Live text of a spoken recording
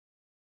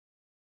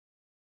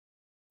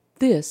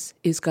This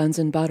is Guns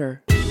and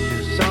Butter.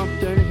 There's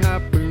something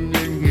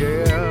happening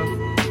here.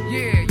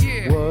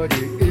 Yeah. What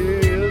it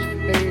is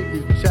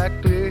ain't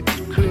exactly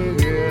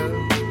clear.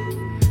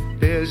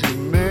 There's a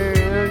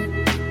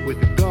man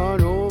with a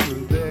gun over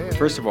there.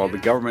 First of all, the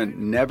government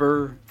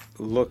never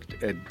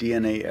looked at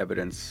DNA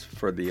evidence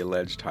for the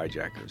alleged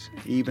hijackers.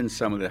 Even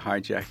some of the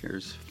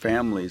hijackers'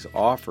 families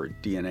offered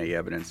DNA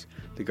evidence.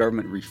 The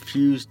government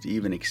refused to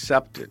even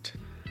accept it.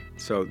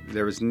 So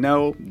there was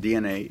no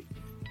DNA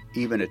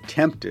even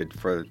attempted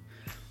for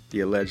the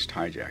alleged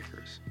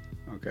hijackers.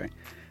 Okay,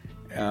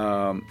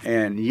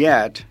 and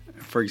yet,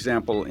 for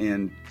example,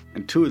 in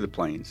two of the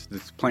planes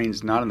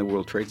not in the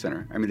World Trade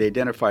Center, I mean, they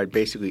identified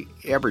basically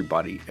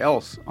everybody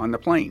else on the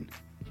plane.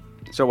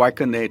 So why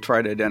couldn't they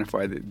try to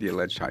identify the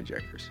alleged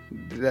hijackers?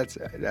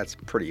 That's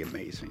pretty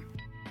amazing.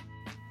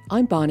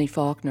 I'm Bonnie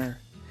Faulkner.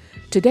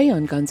 Today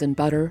on Guns and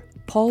Butter,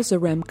 Paul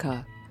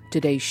Zarembka.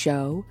 Today's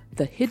show,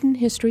 The Hidden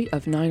History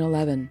of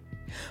 9/11.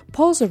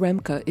 Paul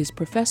Zarembka is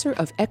professor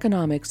of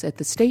economics at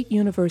the State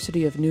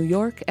University of New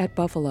York at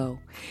Buffalo.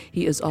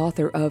 He is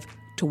author of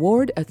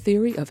Toward a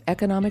Theory of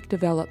Economic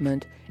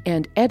Development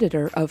and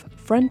editor of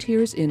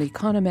Frontiers in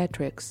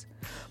Econometrics.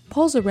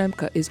 Paul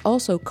Zarembka is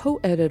also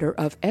co-editor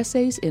of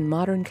Essays in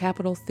Modern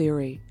Capital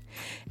Theory.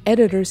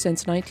 Editor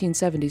since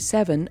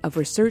 1977 of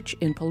Research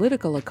in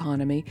Political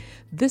Economy,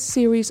 this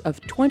series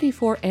of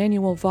 24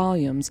 annual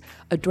volumes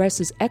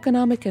addresses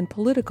economic and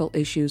political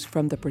issues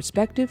from the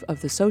perspective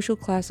of the social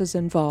classes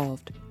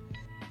involved.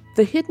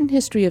 The Hidden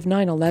History of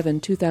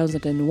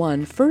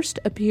 9/11-2001 first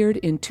appeared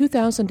in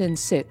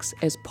 2006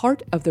 as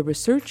part of the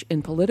Research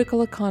in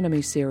Political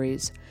Economy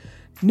series.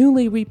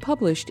 Newly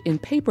republished in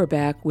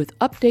paperback with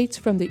updates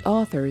from the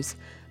authors,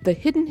 The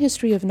Hidden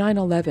History of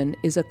 9/11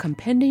 is a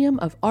compendium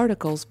of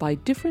articles by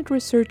different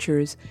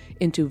researchers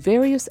into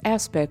various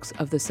aspects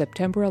of the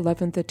September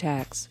 11th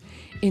attacks,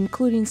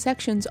 including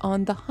sections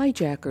on the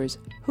hijackers,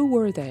 who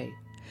were they,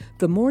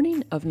 the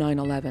morning of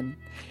 9/11,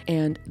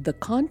 and the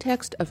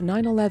context of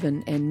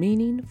 9/11 and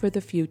meaning for the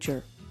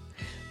future.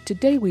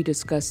 Today we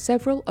discuss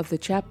several of the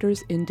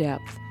chapters in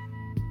depth.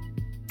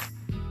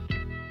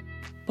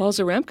 Paul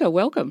Zarembka,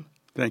 welcome.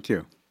 Thank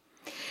you.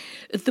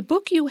 The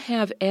book you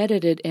have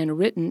edited and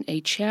written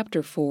a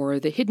chapter for,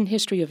 The Hidden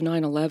History of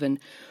 9/11,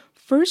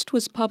 first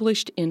was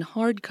published in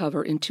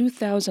hardcover in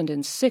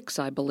 2006,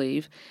 I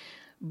believe,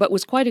 but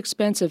was quite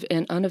expensive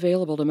and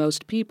unavailable to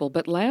most people.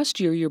 But last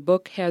year, your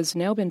book has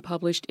now been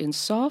published in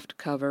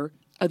softcover.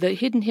 The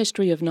Hidden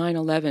History of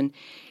 9/11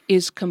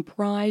 is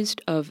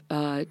comprised of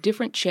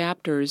different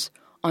chapters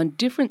on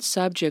different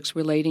subjects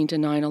relating to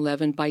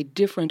 9/11 by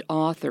different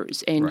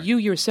authors, and right. You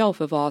yourself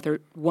have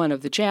authored one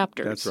of the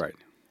chapters. That's right.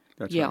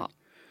 Yeah. Right.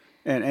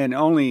 And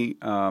only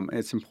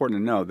it's important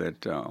to know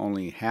that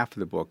only half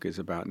of the book is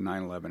about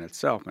 9/11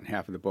 itself, and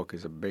half of the book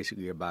is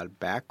basically about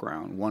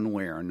background, one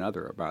way or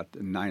another, about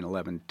the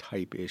 9/11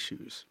 type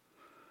issues.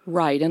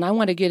 Right, and I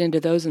want to get into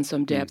those in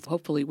some depth.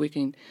 Hopefully we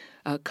can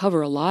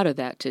cover a lot of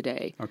that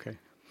today. Okay.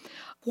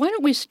 Why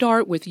don't we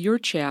start with your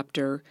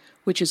chapter,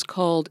 which is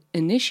called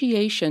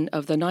Initiation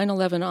of the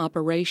 9/11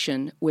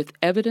 Operation with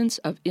Evidence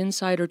of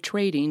Insider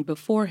Trading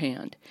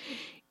Beforehand.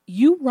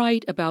 You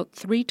write about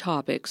three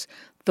topics: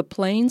 the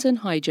planes and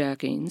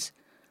hijackings,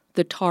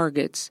 the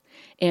targets,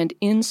 and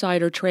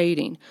insider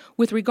trading.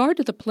 With regard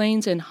to the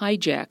planes and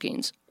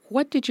hijackings,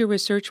 what did your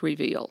research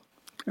reveal?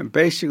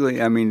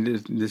 Basically, I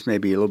mean, this may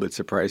be a little bit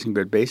surprising,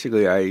 but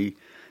basically I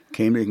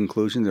came to the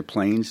conclusion the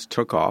planes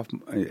took off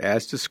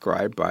as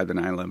described by the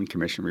 9/11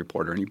 Commission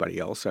report or anybody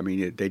else. I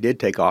mean, they did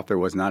take off. There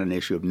was not an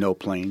issue of no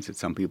planes that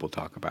some people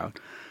talk about.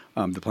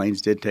 The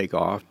planes did take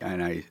off,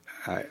 and I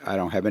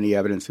don't have any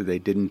evidence that they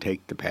didn't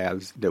take the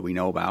paths that we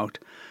know about.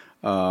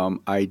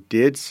 I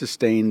did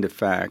sustain the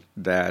fact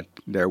that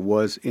there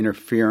was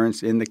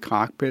interference in the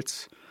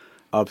cockpits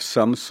of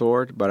some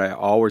sort, but I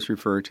always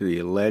refer to the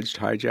alleged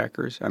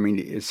hijackers. I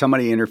mean,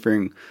 somebody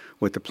interfering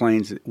with the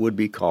planes would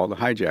be called a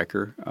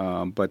hijacker,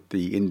 but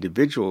the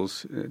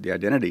individuals, the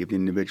identity of the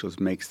individuals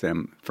makes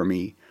them, for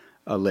me,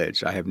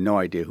 alleged. I have no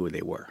idea who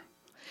they were.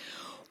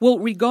 Well,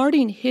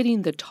 regarding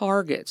hitting the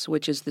targets,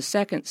 which is the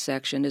second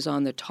section, is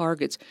on the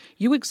targets,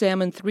 you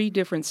examined three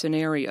different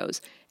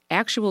scenarios: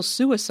 actual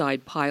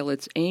suicide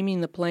pilots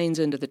aiming the planes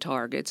into the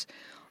targets,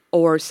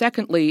 or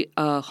secondly,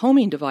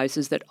 homing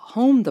devices that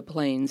home the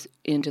planes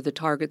into the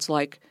targets,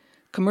 like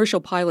commercial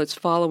pilots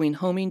following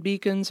homing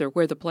beacons, or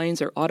where the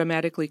planes are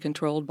automatically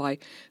controlled by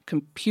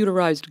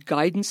computerized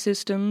guidance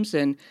systems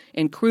and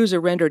crews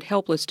are rendered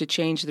helpless to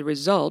change the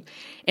result.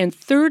 And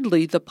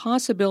thirdly, the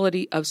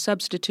possibility of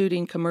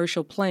substituting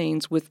commercial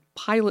planes with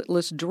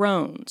pilotless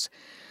drones.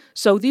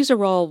 So these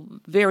are all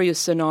various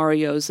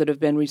scenarios that have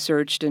been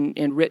researched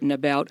and written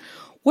about.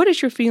 What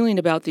is your feeling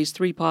about these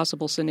three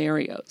possible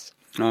scenarios?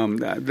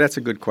 That's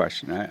a good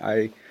question.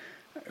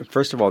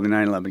 first of all, the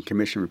 9/11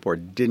 Commission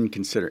report didn't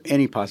consider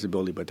any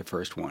possibility but the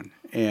first one.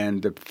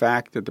 And the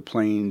fact that the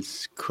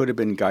planes could have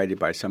been guided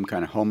by some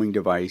kind of homing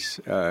device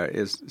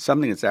is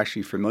something that's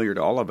actually familiar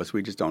to all of us.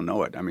 We just don't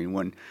know it. I mean,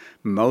 when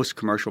most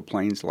commercial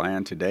planes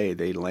land today,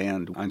 they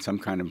land on some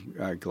kind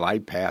of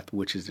glide path,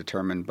 which is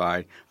determined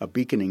by a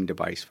beaconing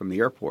device from the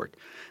airport.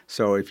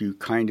 So if you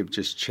kind of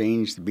just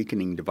change the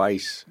beaconing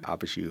device,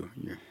 obviously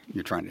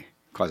you're trying to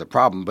cause a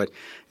problem. But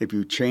if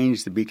you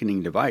change the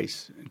beaconing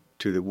device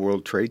to the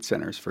World Trade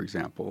Centers, for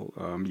example,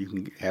 you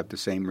can have the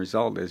same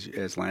result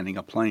as landing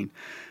a plane.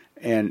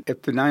 And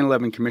if the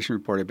 9/11 Commission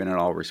report had been at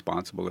all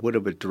responsible, it would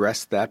have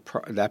addressed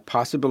that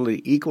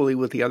possibility equally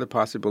with the other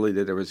possibility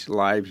that there was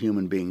live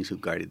human beings who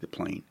guided the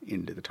plane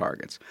into the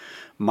targets.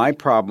 My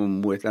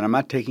problem with, and I'm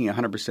not taking a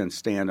 100%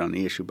 stand on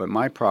the issue, but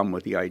my problem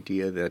with the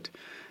idea that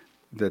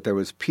there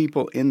was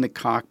people in the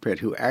cockpit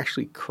who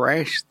actually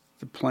crashed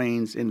the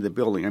planes into the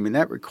building, I mean,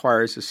 that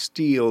requires a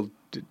steeled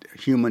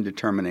human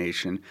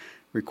determination,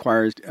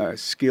 requires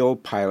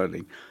skilled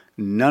piloting.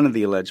 None of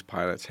the alleged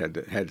pilots had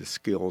the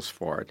skills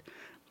for it.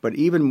 But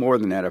even more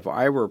than that, if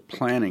I were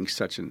planning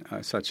such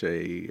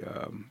a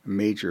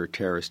major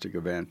terroristic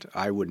event,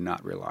 I would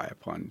not rely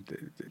upon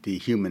the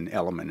human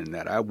element in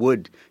that. I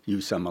would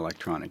use some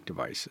electronic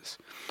devices.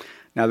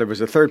 Now, there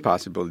was a third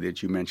possibility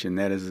that you mentioned.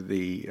 That is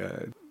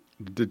the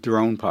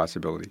drone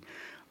possibility.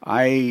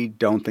 I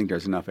don't think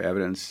there's enough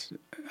evidence.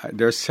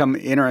 There's some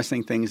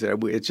interesting things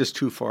that it's just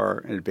too far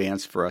in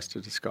advance for us to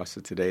discuss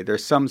it today.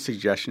 There's some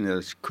suggestion that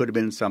there could have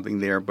been something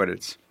there, but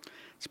it's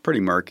pretty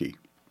murky.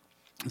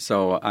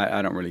 So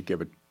I don't really give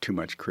it too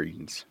much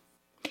credence.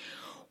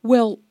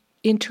 Well,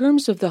 in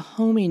terms of the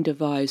homing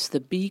device,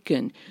 the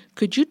beacon,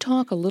 could you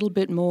talk a little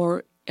bit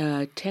more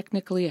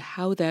technically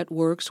how that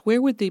works?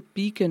 Where would the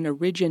beacon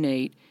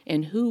originate,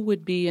 and who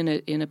would be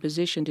in a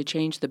position to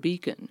change the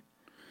beacon?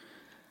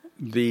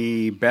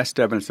 The best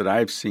evidence that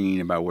I've seen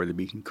about where the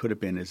beacon could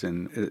have been is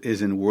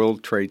in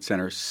World Trade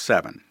Center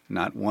 7,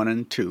 not 1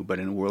 and 2, but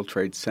in World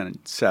Trade Center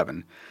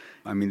 7.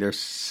 I mean, there's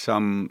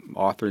some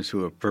authors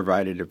who have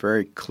provided a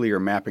very clear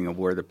mapping of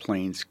where the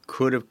planes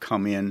could have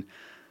come in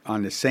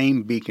on the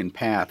same beacon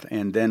path,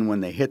 and then when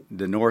they hit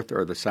the north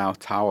or the south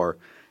tower,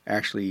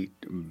 actually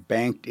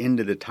banked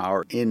into the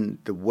tower in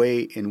the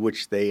way in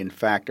which they, in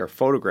fact, are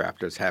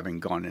photographed as having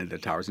gone into the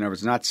towers. In other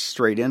words, not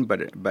straight in,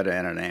 but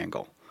at an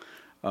angle.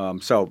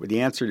 So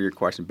the answer to your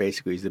question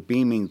basically is the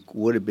beaming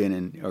would have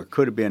been or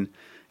could have been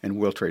in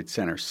World Trade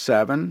Center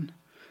 7.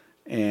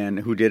 And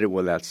who did it?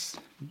 Well, that's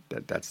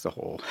the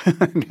whole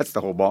that's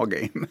the whole ball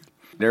game.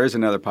 There is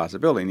another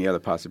possibility, and the other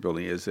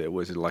possibility is it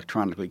was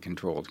electronically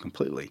controlled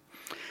completely.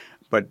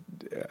 But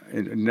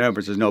in other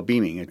words, there's no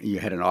beaming. You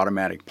had an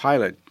automatic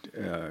pilot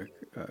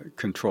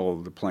control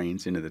the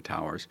planes into the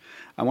towers.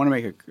 I want to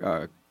make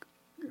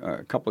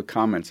a couple of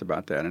comments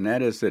about that, and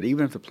that is that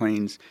even if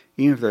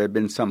there had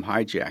been some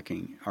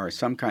hijacking or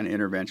some kind of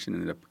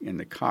intervention in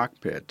the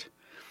cockpit,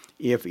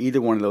 if either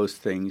one of those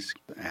things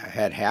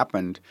had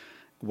happened,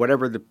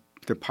 whatever the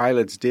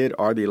pilots did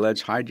or the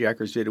alleged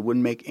hijackers did, it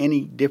wouldn't make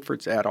any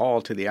difference at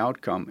all to the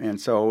outcome, and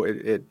so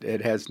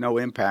it has no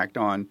impact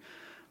on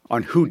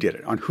who did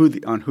it, on who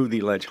the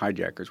alleged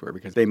hijackers were,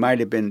 because they might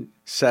have been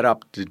set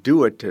up to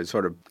do it to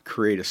sort of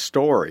create a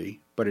story,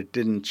 but it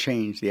didn't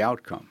change the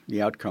outcome.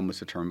 The outcome was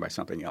determined by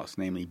something else,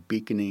 namely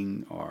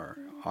beaconing or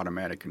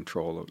automatic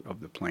control of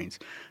the planes.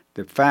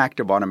 The fact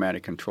of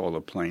automatic control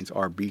of planes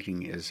or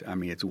beaconing is,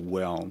 it's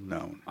well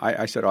known.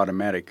 I said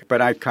automatic,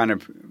 but I kind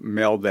of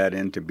meld that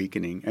into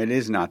beaconing. It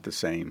is not the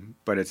same,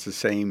 but it's the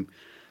same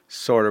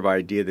sort of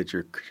idea that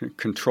you're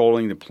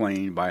controlling the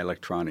plane by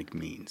electronic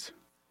means.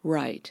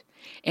 Right.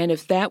 And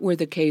if that were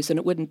the case, then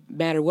it wouldn't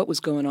matter what was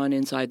going on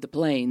inside the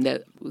plane,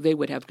 that they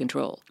would have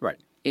control. Right.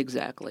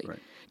 Exactly. Right.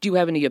 Do you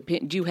have any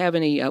opinion? Do you have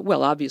any?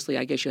 Well, obviously,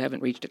 I guess you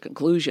haven't reached a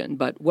conclusion.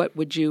 But what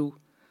would you?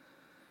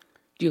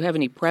 Do you have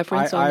any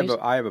preference on this?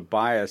 I have a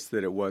bias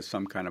that it was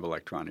some kind of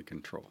electronic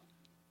control.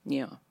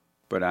 Yeah.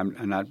 But I'm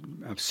not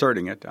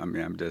asserting it.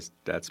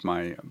 That's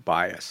my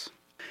bias.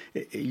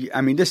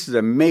 This is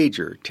a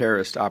major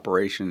terrorist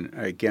operation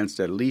against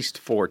at least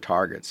 4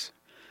 targets,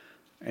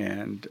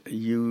 and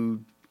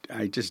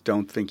I just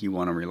don't think you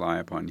want to rely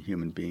upon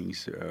human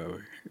beings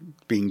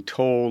being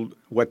told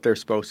what they're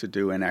supposed to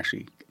do and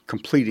actually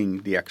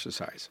completing the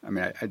exercise.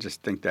 I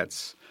just think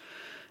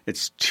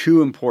it's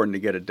too important to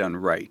get it done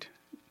right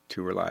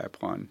to rely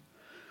upon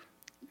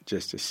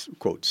just a,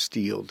 quote,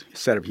 steeled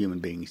set of human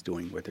beings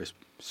doing what they're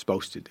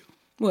supposed to do.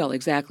 Well,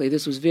 exactly.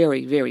 This was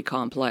very, very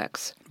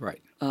complex.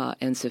 Right.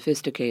 And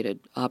sophisticated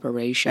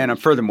operation.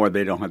 And furthermore,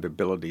 they don't have the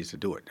abilities to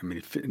do it.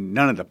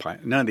 None of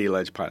the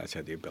alleged pilots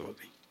had the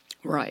ability.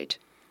 Right.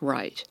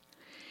 Right.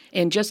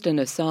 And just an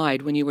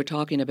aside, when you were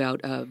talking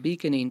about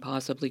beaconing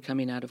possibly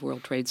coming out of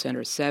World Trade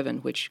Center 7,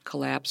 which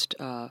collapsed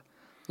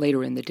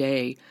later in the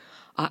day,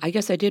 I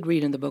guess I did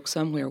read in the book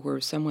somewhere where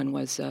someone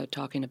was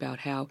talking about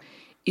how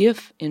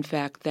if, in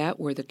fact, that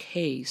were the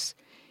case,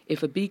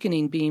 if a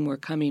beaconing beam were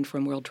coming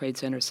from World Trade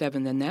Center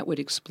 7, then that would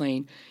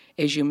explain,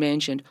 as you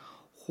mentioned,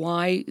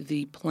 why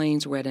the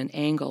planes were at an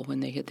angle when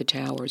they hit the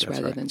towers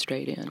rather right. than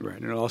straight in. Right,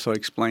 and it'll also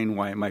explain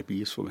why it might be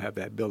useful to have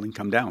that building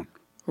come down.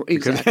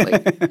 Exactly.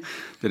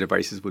 The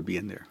devices would be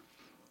in there.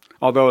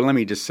 Although, let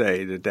me just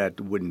say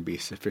that wouldn't be a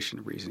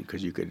sufficient reason,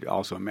 because you could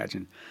also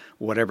imagine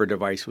whatever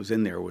device was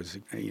in there was,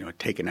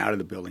 taken out of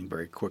the building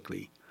very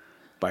quickly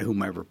by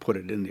whomever put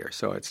it in there.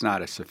 So it's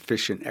not a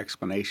sufficient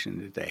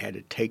explanation that they had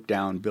to take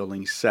down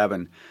Building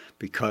 7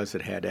 because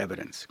it had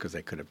evidence, because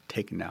they could have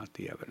taken out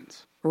the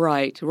evidence.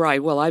 Right.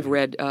 Well, I've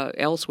read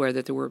elsewhere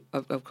that there were,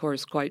 of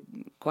course, quite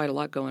a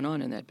lot going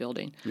on in that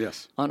building.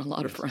 Yes. On a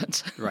lot of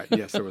fronts. Right.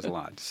 Yes, there was a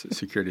lot.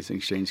 Securities and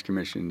Exchange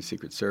Commission,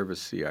 Secret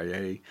Service,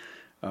 CIA,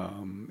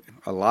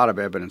 a lot of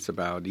evidence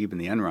about even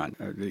the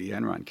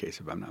Enron case,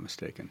 if I'm not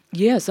mistaken.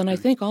 Yes, and I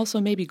think also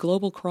maybe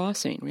Global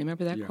Crossing.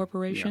 Remember that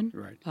corporation?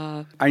 Yeah,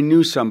 right. I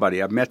knew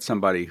somebody, I've met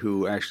somebody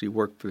who actually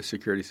worked for the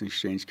Securities and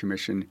Exchange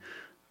Commission,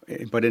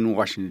 but in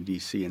Washington,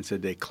 D.C., and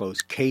said they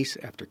closed case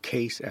after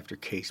case after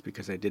case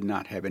because they did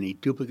not have any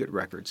duplicate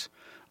records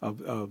of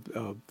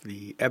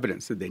the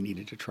evidence that they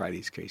needed to try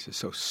these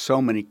cases.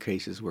 So many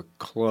cases were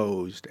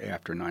closed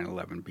after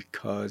 9/11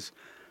 because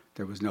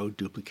there was no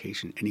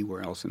duplication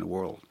anywhere else in the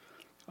world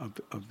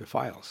of the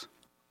files.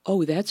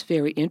 Oh, that's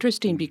very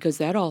interesting because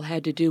that all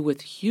had to do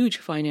with huge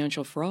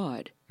financial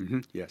fraud.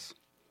 Mm-hmm. Yes.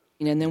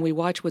 And then we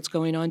watch what's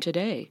going on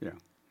today. Yeah.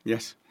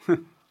 Yes.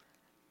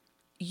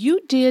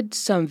 You did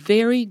some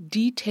very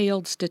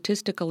detailed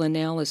statistical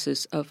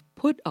analysis of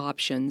put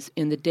options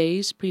in the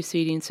days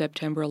preceding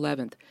September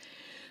 11th.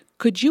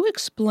 Could you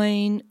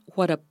explain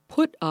what a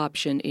put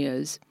option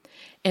is,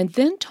 and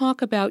then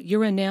talk about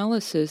your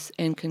analysis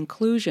and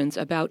conclusions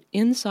about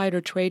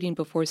insider trading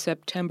before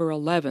September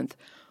 11th,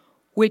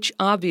 which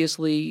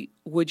obviously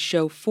would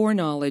show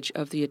foreknowledge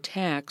of the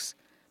attacks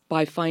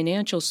by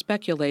financial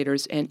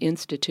speculators and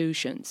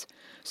institutions?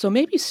 So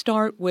maybe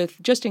start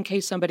with, just in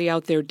case somebody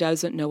out there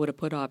doesn't know what a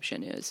put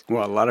option is.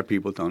 Well, a lot of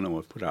people don't know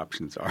what put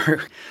options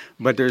are,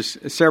 but there's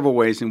several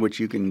ways in which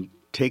you can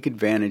take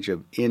advantage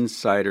of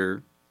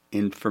insider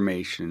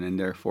information and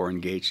therefore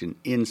engage in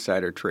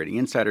insider trading.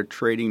 Insider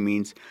trading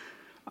means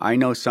I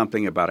know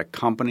something about a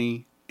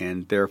company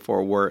and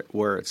therefore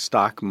where its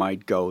stock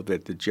might go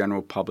that the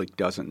general public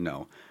doesn't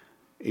know.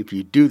 If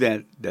you do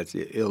that, that's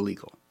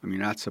illegal. I mean,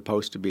 you're not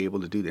supposed to be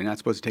able to do that. You're not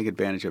supposed to take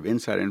advantage of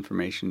insider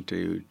information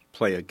to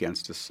play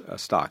against a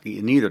stock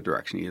in either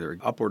direction, either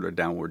upward or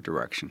downward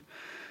direction.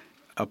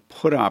 A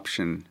put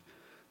option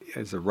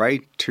is the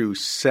right to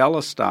sell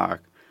a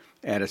stock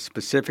at a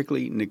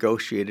specifically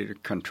negotiated or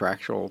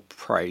contractual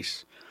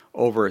price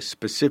over a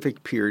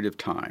specific period of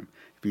time.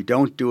 If you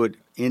don't do it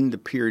in the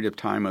period of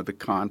time of the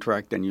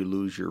contract, then you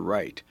lose your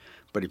right.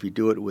 But if you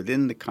do it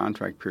within the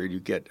contract period, you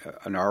get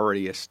an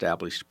already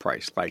established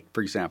price. Like,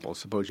 for example,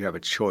 suppose you have a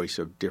choice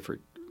of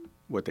different,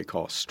 what they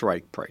call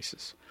strike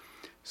prices.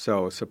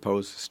 So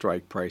suppose the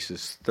strike price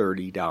is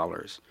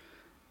 $30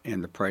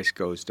 and the price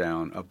goes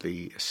down of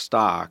the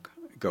stock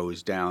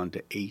goes down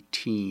to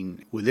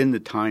 18 within the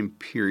time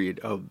period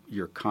of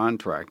your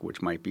contract,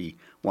 which might be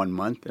 1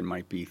 month and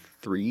might be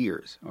 3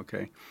 years,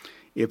 okay?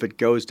 If it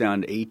goes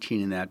down to 18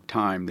 in that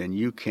time, then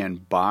you can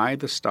buy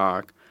the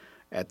stock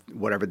at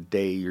whatever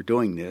day you're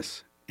doing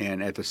this,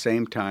 and at the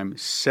same time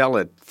sell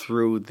it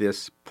through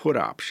this put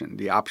option.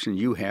 The option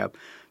you have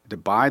to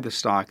buy the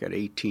stock at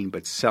 18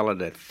 but sell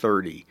it at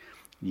 30.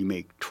 You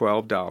make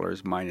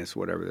 $12 minus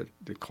whatever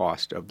the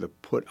cost of the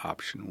put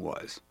option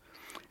was.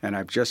 And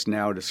I've just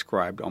now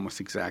described almost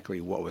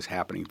exactly what was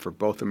happening for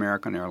both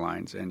American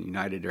Airlines and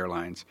United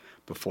Airlines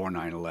before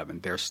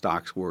 9/11. Their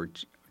stocks were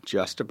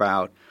just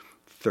about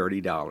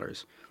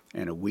 $30,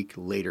 and a week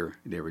later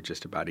they were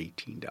just about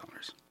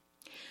 $18.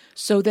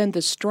 So then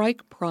the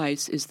strike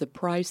price is the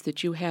price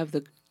that you have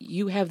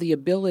the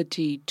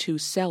ability to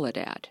sell it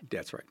at.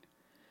 That's right.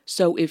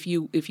 So if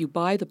you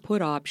buy the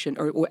put option,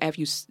 or if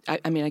you,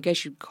 I mean, I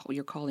guess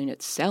you're calling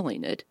it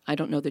selling it. I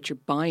don't know that you're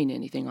buying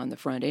anything on the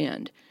front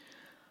end.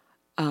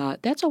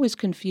 That's always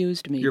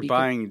confused me. You're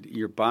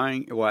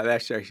buying. Well,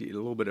 that's actually a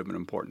little bit of an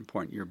important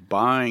point. You're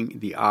buying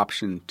the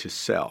option to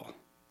sell.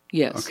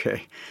 Yes.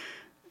 Okay.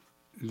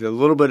 The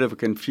little bit of a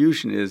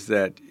confusion is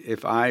that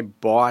if I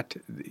bought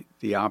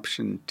the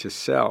option to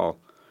sell,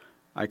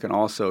 I can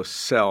also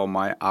sell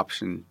my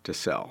option to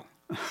sell.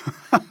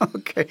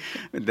 Okay.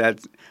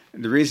 That's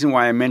the reason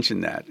why I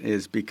mention that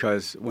is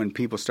because when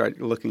people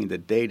start looking at the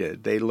data,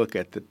 they look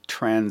at the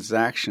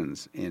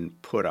transactions in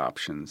put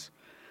options,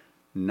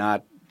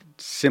 not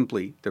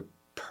simply the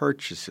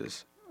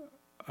purchases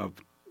of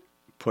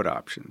put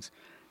options.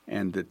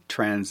 And the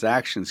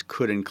transactions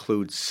could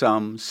include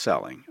some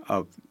selling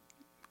of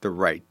the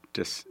right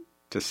to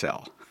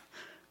sell.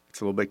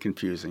 It's a little bit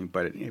confusing,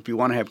 but if you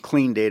want to have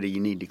clean data, you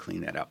need to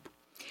clean that up.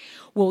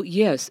 Well,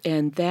 yes,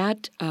 and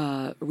that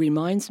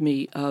reminds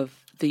me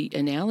of the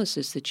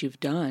analysis that you've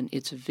done.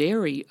 It's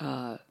very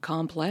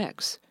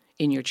complex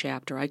in your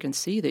chapter. I can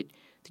see that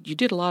you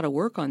did a lot of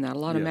work on that, a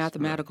lot of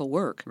mathematical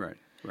work. Right.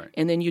 Right.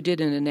 And then you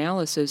did an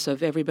analysis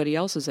of everybody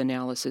else's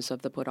analysis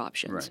of the put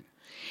options. Right.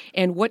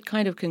 And what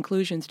kind of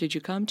conclusions did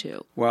you come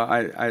to? Well,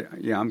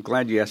 I'm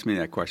glad you asked me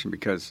that question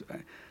because,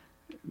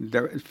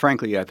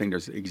 frankly, I think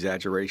there's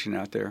exaggeration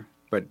out there,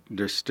 but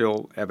there's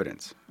still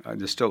evidence.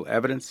 There's still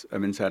evidence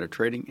of insider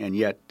trading, and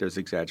yet there's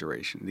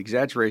exaggeration. The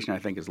exaggeration, I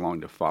think, is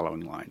along the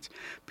following lines.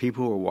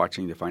 People who are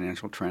watching the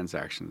financial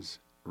transactions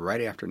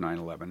right after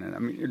 9/11, and I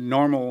mean,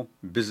 normal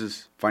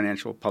business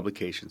financial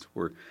publications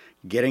were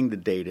getting the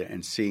data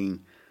and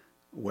seeing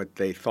what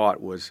they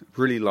thought was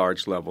really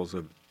large levels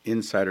of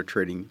insider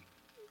trading,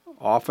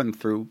 often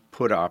through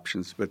put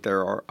options, but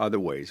there are other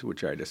ways,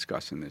 which I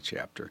discuss in the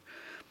chapter.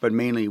 But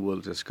mainly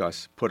we'll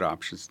discuss put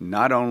options,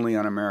 not only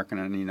on American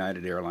and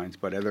United Airlines,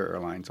 but other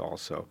airlines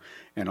also,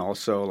 and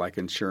also like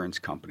insurance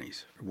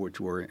companies, which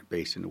were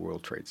based in the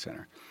World Trade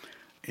Center.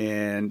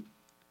 And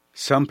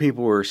some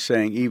people were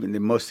saying even the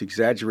most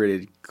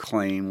exaggerated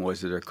claim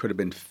was that there could have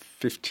been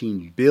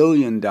 $15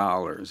 billion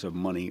of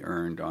money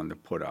earned on the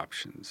put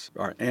options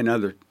and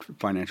other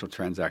financial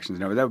transactions.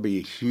 Now, that would be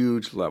a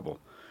huge level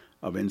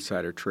of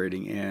insider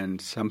trading,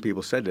 and some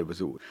people said it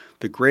was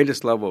the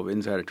greatest level of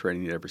insider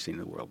trading they'd ever seen in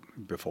the world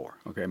before.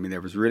 Okay, I mean, there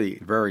was really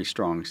very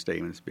strong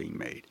statements being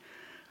made.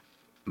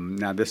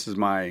 Now, this is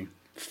my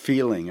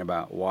feeling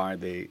about why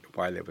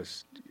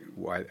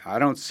I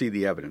don't see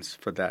the evidence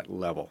for that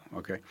level.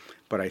 Okay,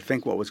 but I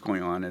think what was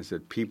going on is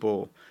that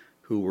people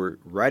who were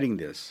writing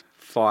this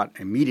thought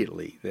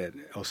immediately that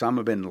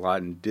Osama bin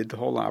Laden did the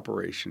whole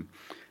operation.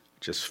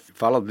 Just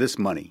follow this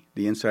money,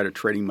 the insider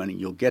trading money.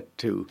 You'll get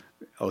to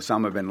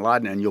Osama bin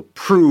Laden, and you'll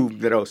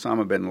prove that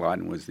Osama bin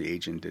Laden was the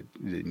agent that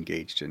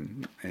engaged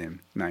in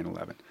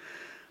 9/11.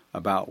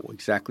 About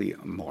exactly,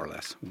 more or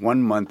less,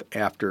 1 month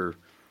after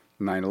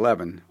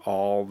 9/11,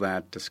 all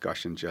that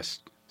discussion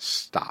just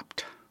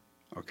stopped.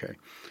 Okay,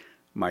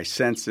 my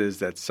sense is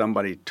that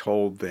somebody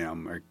told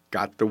them or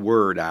got the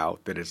word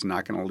out that it's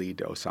not going to lead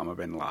to Osama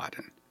bin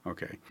Laden.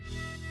 Okay.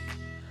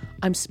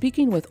 I'm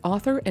speaking with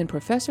author and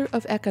professor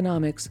of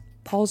economics,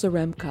 Paul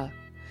Zarembka.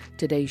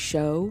 Today's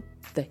show,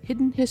 The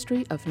Hidden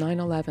History of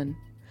 9/11.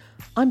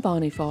 I'm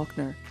Bonnie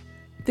Faulkner.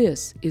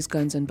 This is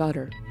Guns and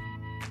Butter.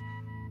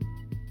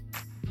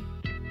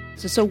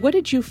 So what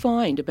did you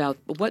find about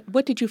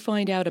what did you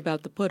find out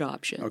about the put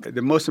option? Okay,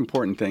 the most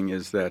important thing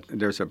is that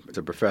there's a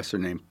professor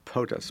named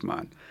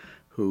Potasman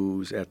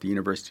who's at the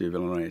University of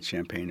Illinois at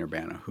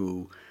Champaign-Urbana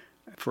who,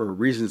 for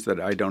reasons that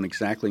I don't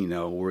exactly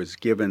know, was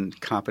given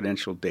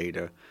confidential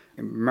data.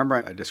 And remember,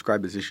 I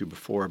described this issue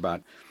before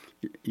about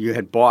you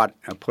had bought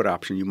a put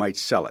option, you might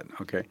sell it,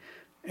 okay?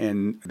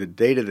 And the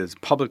data that's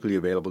publicly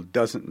available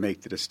doesn't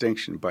make the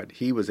distinction, but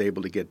he was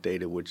able to get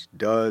data which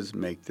does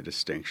make the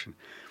distinction.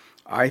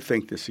 I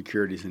think the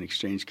Securities and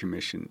Exchange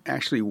Commission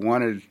actually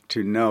wanted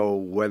to know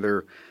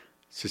whether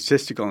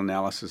statistical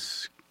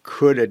analysis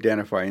could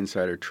identify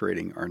insider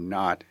trading or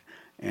not,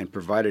 and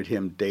provided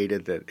him data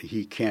that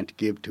he can't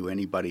give to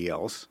anybody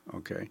else,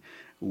 okay,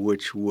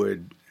 which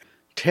would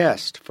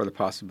test for the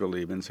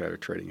possibility of insider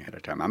trading ahead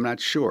of time. I'm not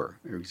sure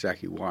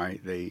exactly why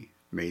they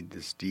made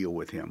this deal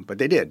with him, but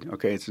they did.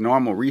 Okay, it's a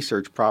normal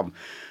research problem.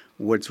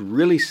 What's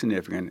really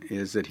significant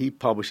is that he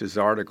published his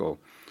article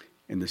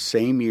in the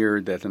same year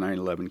that the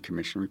 9/11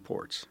 Commission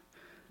reports.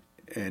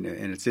 And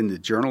it's in the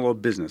Journal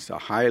of Business, a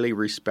highly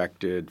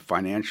respected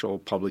financial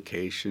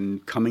publication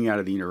coming out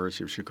of the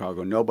University of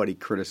Chicago. Nobody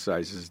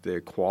criticizes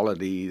the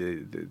quality,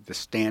 the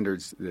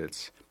standards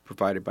that's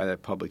provided by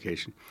that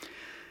publication.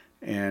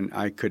 And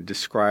I could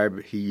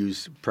describe, he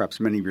used, perhaps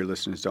many of your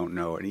listeners don't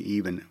know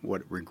even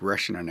what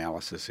regression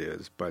analysis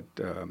is, but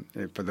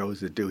for those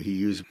that do, he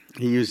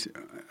used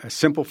a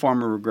simple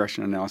form of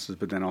regression analysis,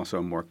 but then also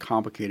a more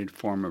complicated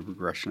form of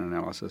regression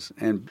analysis.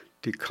 And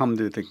to come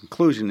to the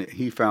conclusion that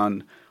he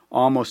found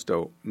almost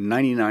a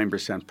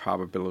 99%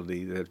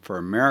 probability that for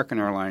American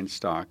Airlines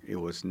stock, it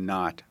was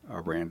not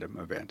a random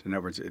event. In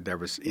other words, there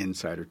was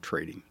insider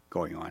trading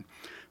going on.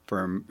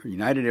 For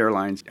United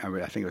Airlines, I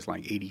think it was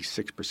like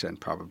 86%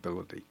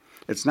 probability.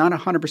 It's not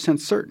 100%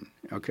 certain,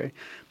 okay?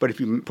 But if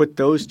you put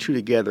those two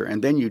together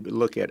and then you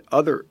look at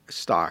other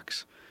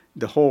stocks,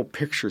 the whole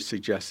picture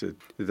suggested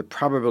that the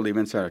probability of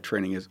insider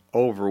trading is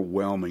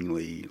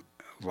overwhelmingly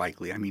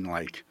likely. I mean,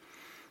 like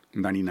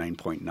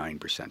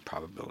 99.9%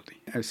 probability.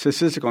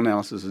 Statistical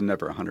analysis is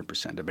never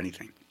 100% of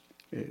anything.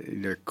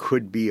 There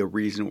could be a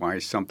reason why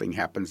something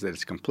happens that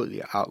is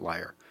completely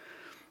outlier.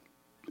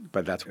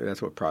 But that's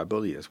what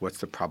probability is. What's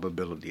the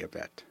probability of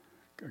that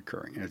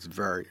occurring? And it's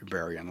very,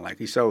 very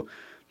unlikely. So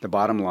the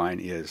bottom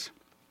line is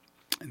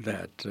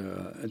that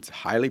it's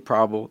highly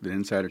probable that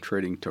insider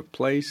trading took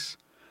place,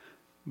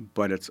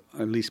 but it's,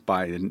 at least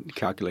by the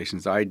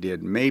calculations I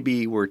did,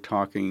 maybe we're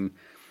talking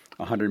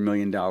 $100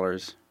 million.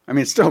 I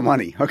mean, it's still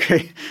money,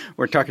 okay?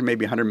 We're talking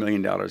maybe $100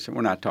 million, and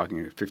we're not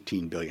talking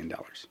 $15 billion.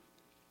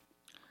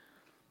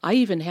 I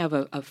even have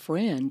a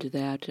friend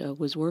that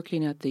was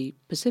working at the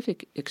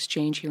Pacific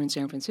Exchange here in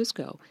San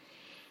Francisco,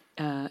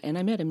 and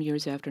I met him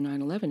years after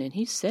 9/11, and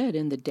he said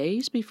in the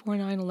days before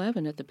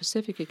 9/11 at the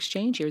Pacific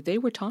Exchange here, they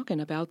were talking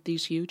about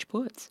these huge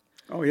puts.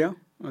 Oh, yeah?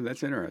 Oh,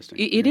 that's interesting.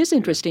 It is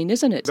interesting,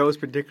 isn't it? Those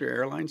particular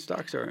airline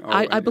stocks are.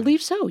 I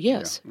believe so.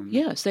 Yes,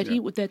 yes. That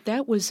Yeah.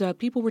 that was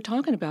people were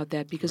talking about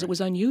that because it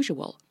was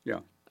unusual. Yeah.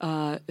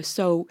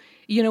 So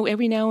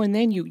every now and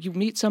then you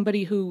meet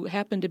somebody who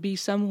happened to be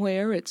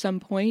somewhere at some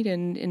point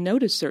and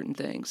notice certain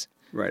things.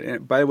 Right.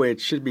 And by the way, it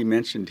should be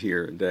mentioned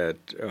here that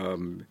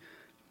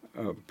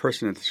a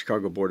person at the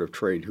Chicago Board of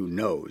Trade who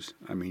knows,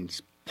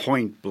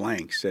 point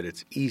blank said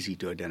it's easy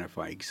to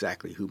identify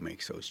exactly who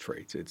makes those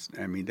trades.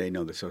 They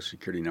know the Social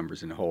Security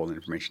numbers and the whole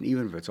information,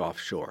 even if it's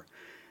offshore.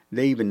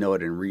 They even know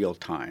it in real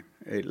time,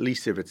 at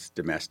least if it's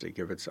domestic.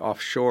 If it's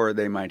offshore,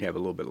 they might have a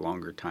little bit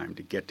longer time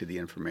to get to the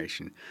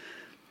information,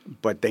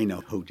 but they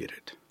know who did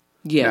it.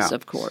 Yes, now,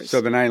 of course.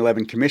 So the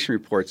 9/11 Commission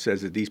report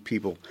says that these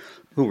people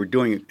who were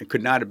doing it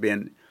could not have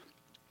been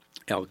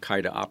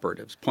al-Qaeda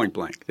operatives, point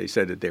blank. They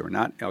said that they were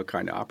not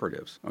al-Qaeda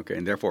operatives, okay,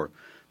 and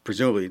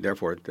presumably,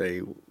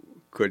 they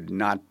could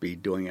not be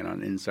doing it on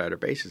an insider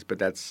basis. But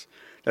that's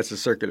a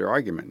circular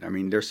argument.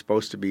 They're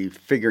supposed to be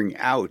figuring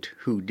out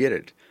who did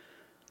it,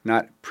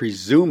 not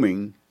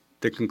presuming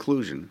the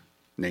conclusion,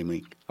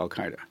 namely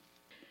al-Qaeda.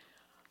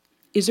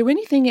 Is there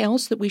anything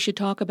else that we should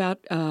talk about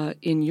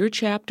in your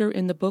chapter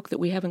in the book that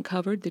we haven't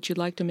covered that you'd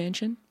like to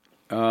mention?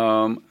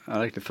 I'd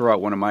like to throw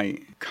out one of my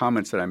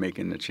comments that I make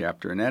in the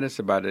chapter, and that is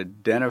about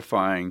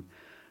identifying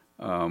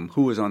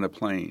who was on the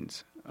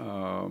planes.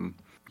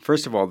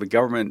 First of all, the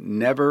government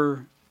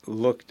never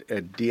looked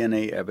at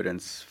DNA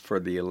evidence for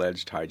the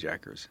alleged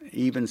hijackers.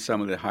 Even some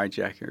of the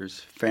hijackers'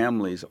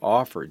 families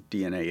offered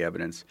DNA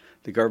evidence.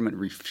 The government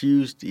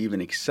refused to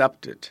even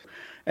accept it.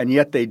 And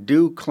yet they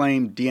do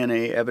claim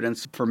DNA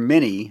evidence for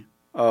many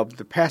of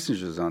the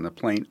passengers on the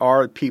plane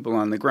are people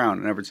on the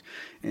ground. In other words,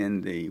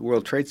 in the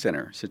World Trade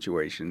Center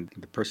situation,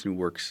 the person who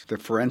works the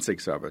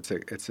forensics of it,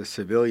 it's a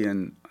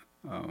civilian,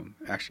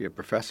 actually a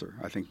professor,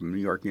 I think from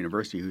New York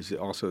University, who's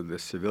also the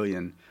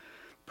civilian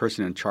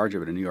person in charge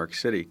of it in New York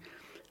City.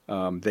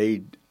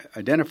 They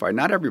identified,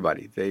 not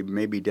everybody, they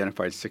maybe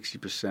identified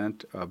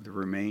 60% of the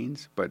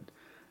remains, but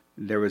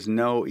there was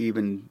no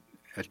even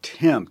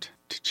attempt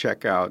to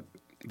check out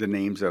the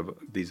names of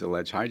these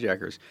alleged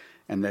hijackers.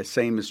 And the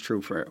same is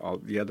true for all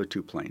the other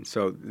two planes.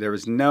 So there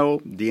was no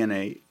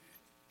DNA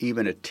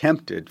even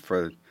attempted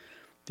for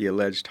the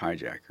alleged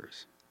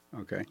hijackers.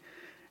 Okay,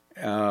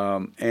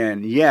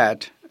 and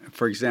yet,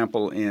 for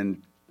example,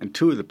 in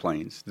two of the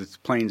planes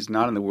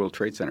not in the World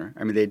Trade Center,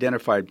 they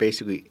identified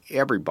basically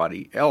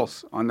everybody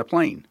else on the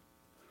plane.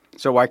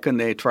 So why couldn't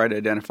they try to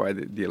identify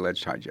the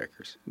alleged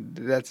hijackers?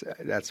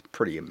 That's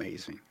pretty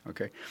amazing.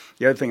 Okay.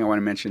 The other thing I want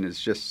to mention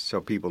is just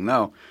so people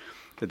know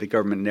that the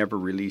government never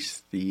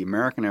released the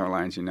American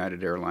Airlines,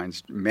 United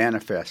Airlines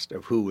manifest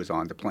of who was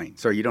on the plane.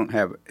 So you don't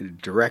have a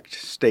direct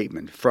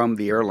statement from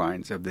the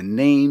airlines of the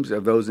names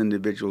of those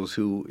individuals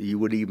who you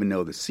would even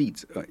know the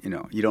seats.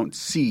 You don't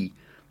see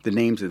the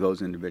names of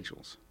those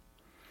individuals.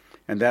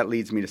 And that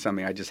leads me to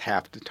something I just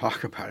have to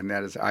talk about, and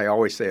that is I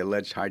always say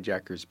alleged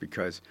hijackers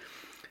because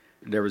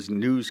there was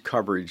news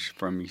coverage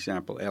from, for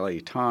example,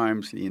 LA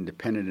Times, The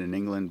Independent in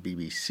England,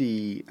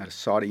 BBC, a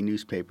Saudi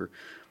newspaper,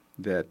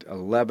 that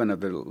 11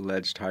 of the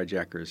alleged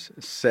hijackers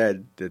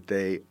said that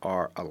they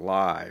are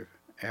alive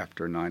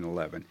after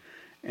 9/11.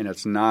 And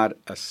it's not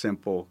a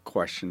simple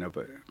question of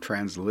a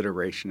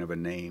transliteration of a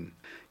name.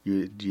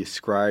 You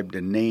described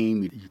a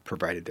name, you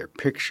provided their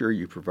picture,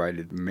 you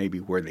provided maybe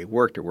where they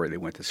worked or where they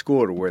went to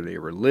school or where they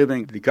were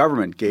living. The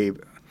government gave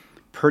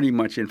pretty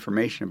much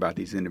information about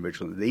these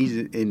individuals. These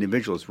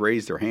individuals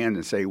raise their hand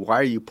and say, why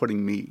are you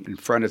putting me in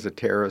front as a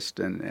terrorist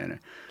and a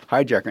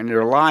hijacker? And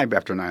they're alive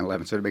after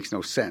 9/11, so it makes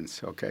no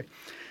sense, okay?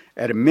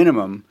 At a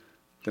minimum,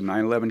 the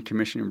 9/11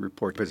 Commission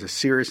report was a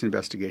serious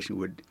investigation,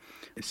 would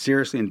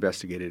seriously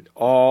investigated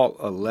all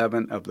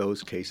 11 of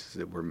those cases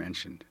that were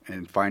mentioned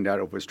and find out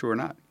if it was true or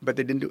not. But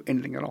they didn't do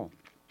anything at all.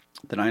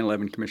 The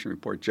 9/11 Commission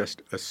report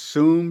just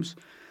assumes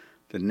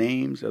the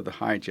names of the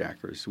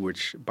hijackers,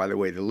 which, by the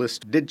way, the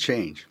list did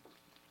change.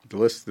 The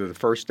list of the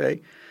first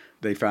day,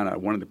 they found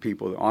out one of the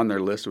people on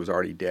their list was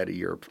already dead a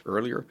year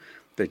earlier.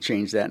 They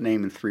changed that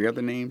name and 3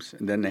 other names,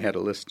 and then they had a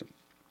list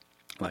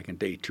like in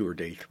day 2 or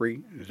day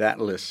 3. That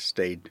list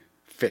stayed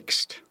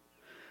fixed,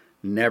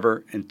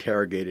 never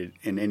interrogated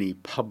in any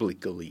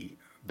publicly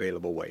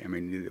available way. I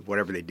mean,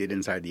 whatever they did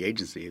inside the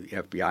agency, the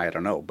FBI, I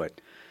don't know, but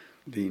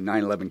the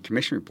 9/11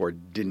 Commission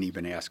report didn't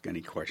even ask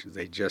any questions.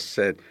 They just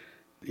said,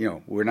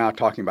 we're now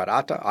talking about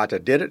Atta. Atta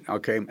did it,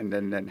 okay, and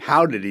then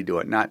how did he do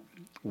it? Not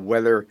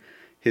whether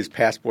his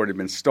passport had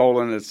been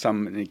stolen at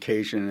some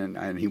occasion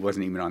and he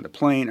wasn't even on the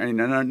plane.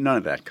 None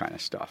of that kind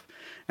of stuff.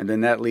 And then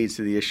that leads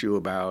to the issue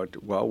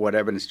about, well, what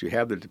evidence do you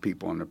have that the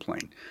people on the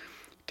plane?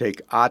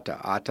 Take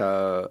Atta.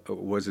 Atta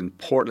was in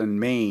Portland,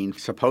 Maine,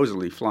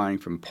 supposedly flying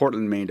from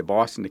Portland, Maine to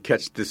Boston to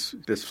catch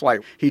this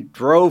flight. He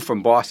drove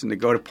from Boston to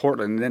go to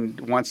Portland and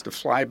then wants to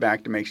fly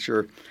back to make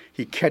sure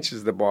he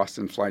catches the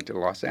Boston flight to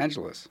Los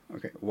Angeles.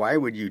 Okay, why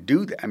would you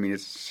do that? I mean,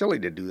 it's silly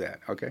to do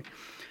that, okay?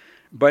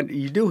 But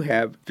you do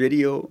have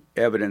video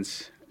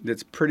evidence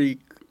that's pretty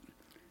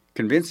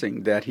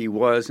convincing that he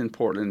was in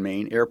Portland,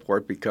 Maine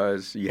airport,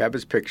 because you have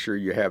his picture,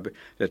 you have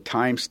the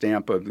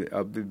timestamp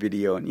of the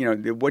video,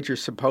 and what you're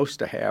supposed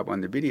to have on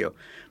the video.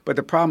 But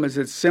the problem is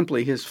it's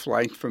simply his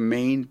flight from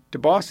Maine to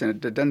Boston. It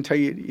doesn't tell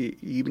you he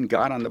even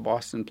got on the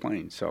Boston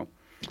plane. So,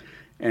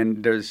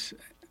 and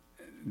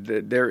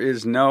there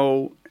is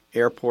no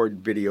airport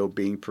video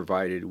being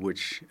provided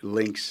which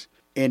links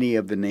any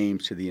of the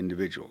names to the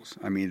individuals.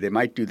 I mean, they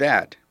might do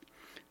that.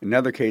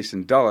 Another case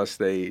in Dulles,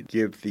 they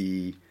give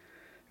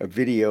a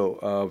video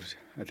of,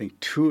 I think,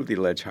 2 of the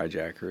alleged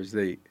hijackers.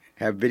 They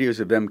have videos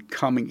of them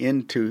coming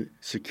into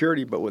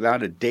security, but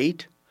without a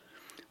date,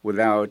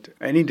 without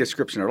any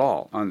description at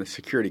all on the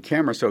security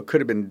camera. So it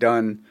could have been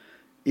done.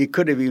 It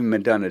could have even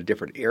been done at a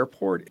different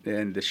airport.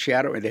 And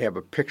they have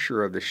a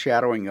picture of the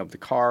shadowing of the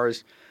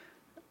cars,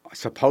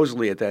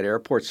 supposedly at that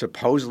airport,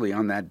 supposedly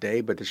on that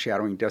day, but the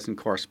shadowing doesn't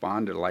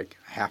correspond to like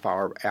half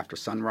hour after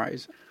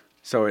sunrise.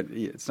 So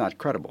it's not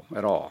credible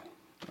at all.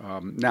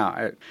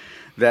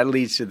 That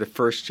leads to the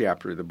first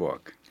chapter of the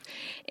book.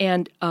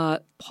 And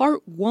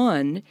part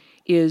 1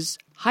 is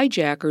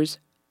hijackers.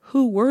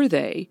 Who were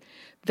they?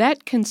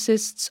 That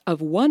consists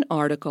of one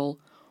article,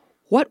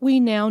 What We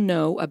Now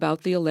Know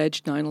About the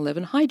Alleged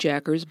 9/11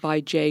 Hijackers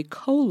by Jay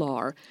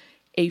Kolar,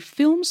 a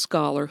film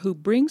scholar who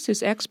brings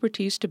his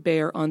expertise to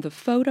bear on the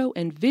photo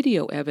and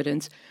video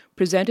evidence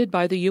presented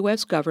by the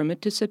U.S.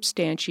 government to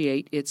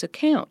substantiate its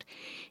account.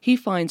 He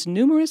finds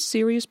numerous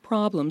serious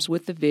problems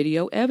with the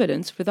video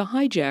evidence for the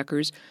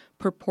hijackers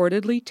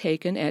purportedly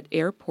taken at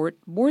airport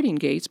boarding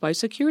gates by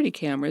security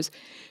cameras,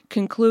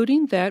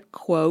 concluding that,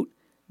 quote,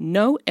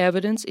 no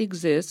evidence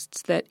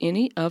exists that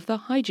any of the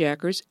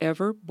hijackers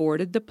ever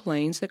boarded the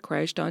planes that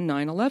crashed on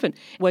 9/11,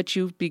 what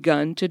you've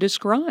begun to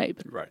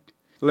describe. Right.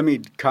 Let me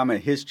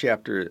comment. His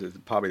chapter is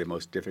probably the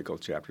most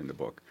difficult chapter in the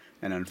book,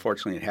 and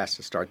unfortunately it has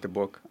to start the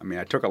book. I mean,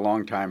 I took a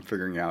long time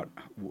figuring out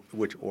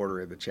which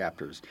order of the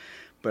chapters,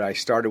 but I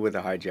started with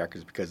the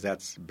hijackers because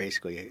that's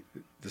basically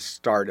the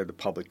start of the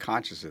public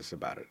consciousness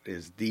about it,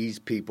 is these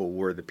people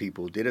were the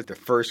people who did it. The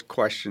first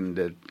question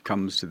that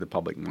comes to the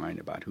public mind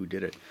about who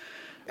did it.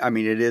 I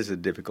mean, it is a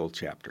difficult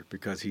chapter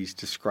because he's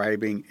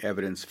describing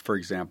evidence, for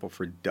example,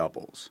 for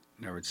doubles.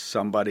 In other words,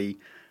 somebody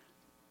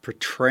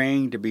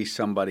portraying to be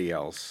somebody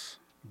else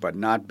but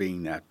not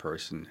being that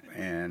person,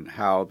 and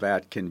how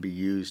that can be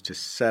used to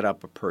set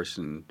up a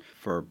person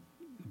for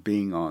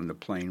being on the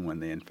plane when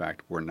they, in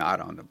fact, were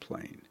not on the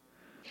plane.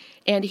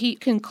 And he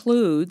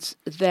concludes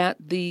that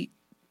the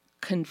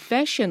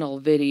confessional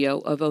video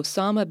of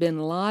Osama bin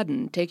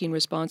Laden taking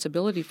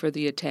responsibility for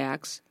the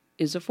attacks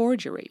is a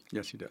forgery.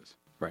 Yes, he does.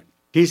 Right.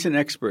 He's an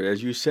expert,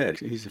 as you said.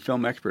 He's a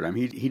film expert. I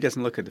mean, he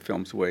doesn't look at the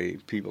films the way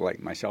people like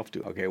myself do.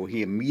 Okay, well,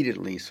 he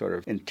immediately sort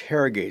of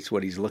interrogates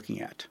what he's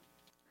looking at.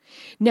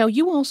 Now,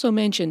 you also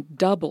mentioned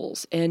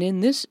doubles, and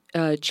in this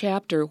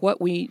chapter, What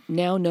We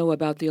Now Know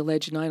About the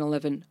Alleged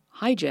 9/11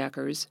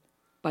 Hijackers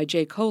by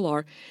Jay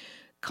Kolar,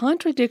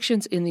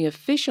 contradictions in the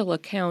official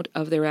account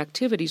of their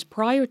activities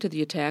prior to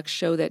the attacks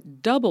show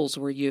that doubles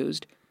were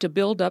used to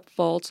build up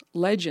false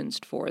legends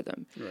for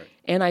them. Right.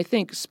 And I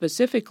think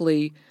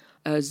specifically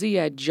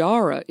Ziad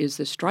Jarrah is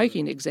the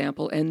striking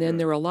example, and then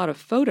there are a lot of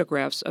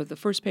photographs of the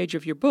first page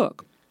of your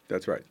book.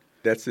 That's right.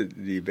 That's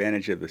the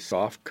advantage of the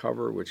soft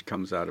cover, which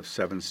comes out of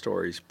 7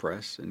 Stories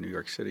Press in New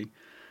York City,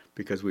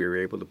 because we were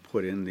able to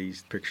put in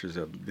these pictures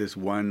of this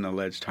one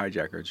alleged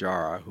hijacker,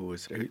 Jarrah, who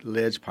was an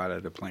alleged pilot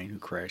of the plane who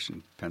crashed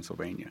in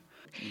Pennsylvania.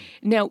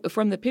 Now,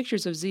 from the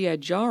pictures of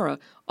Ziad Jarrah,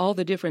 all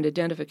the different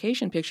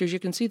identification pictures, you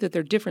can see that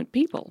they're different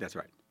people. That's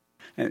right.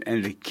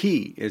 And the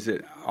key is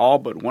that all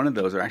but one of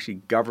those are actually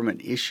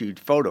government-issued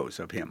photos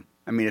of him.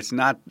 I mean, it's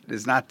not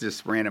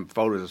just random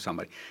photos of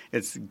somebody.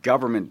 It's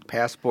government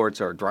passports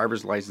or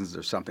driver's licenses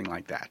or something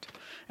like that,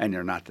 and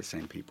they're not the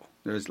same people.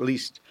 There's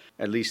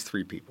at least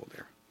 3 people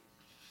there.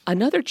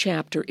 Another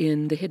chapter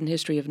in The Hidden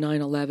History of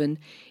 9/11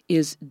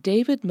 is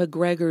David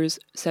McGregor's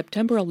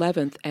September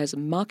 11th as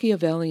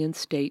Machiavellian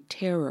state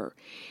terror.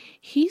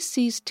 He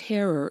sees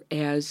terror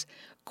as,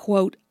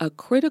 quote, a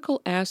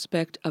critical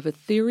aspect of a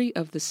theory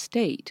of the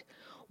state,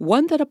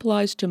 one that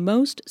applies to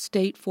most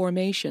state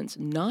formations,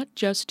 not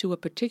just to a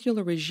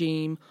particular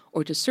regime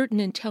or to certain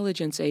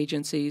intelligence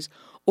agencies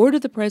or to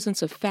the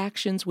presence of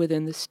factions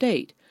within the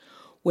state.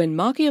 When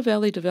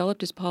Machiavelli developed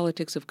his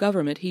politics of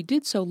government, he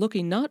did so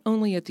looking not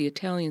only at the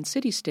Italian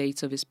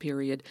city-states of his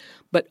period,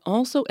 but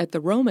also at the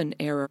Roman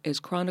era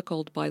as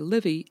chronicled by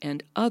Livy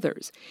and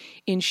others.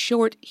 In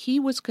short, he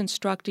was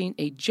constructing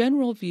a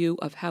general view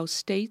of how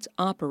states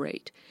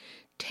operate.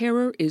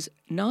 Terror is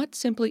not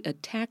simply a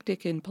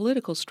tactic in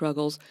political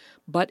struggles,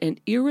 but an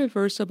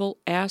irreversible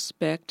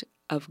aspect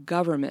of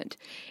government.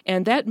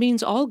 And that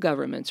means all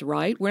governments,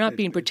 right? We're not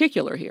being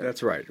particular here.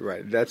 That's right.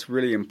 That's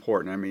really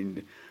important. I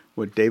mean,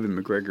 what David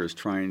McGregor is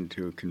trying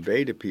to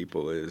convey to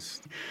people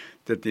is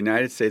that the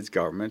United States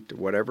government,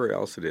 whatever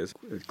else it is,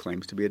 it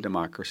claims to be a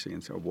democracy,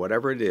 and so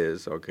whatever it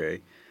is,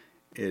 okay,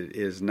 it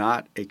is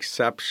not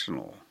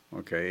exceptional.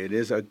 Okay, it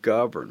is a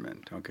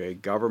government. Okay,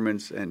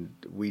 governments, and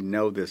we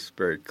know this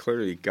very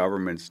clearly,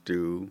 governments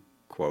do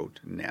quote,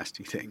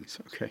 nasty things,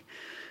 okay?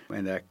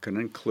 And that can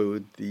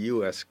include the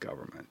U.S.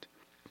 government.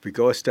 If we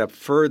go a step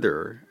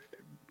further,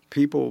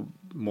 people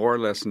more or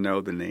less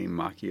know the name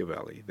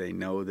Machiavelli. They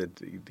know that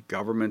the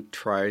government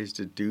tries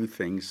to do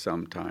things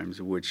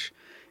sometimes which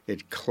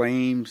it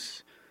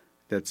claims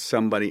that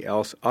somebody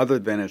else other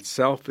than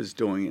itself is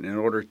doing it in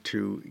order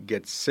to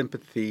get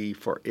sympathy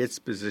for its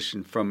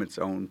position from its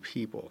own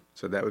people.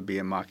 So that would be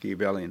a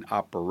Machiavellian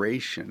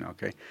operation,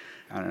 okay?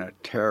 And a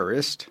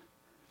terrorist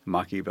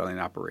Machiavellian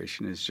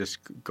operation is just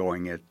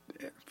going at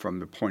from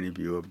the point of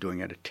view of doing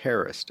it a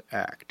terrorist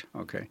act,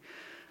 okay?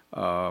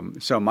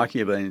 So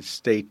Machiavellian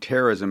state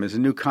terrorism is a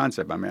new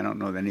concept. I mean, I don't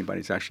know that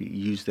anybody's actually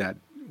used that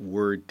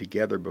word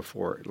together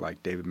before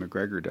like David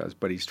McGregor does,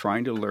 but he's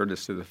trying to alert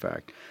us to the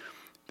fact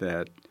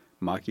that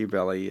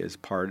Machiavelli is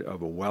part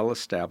of a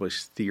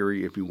well-established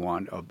theory, if you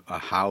want, of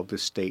how the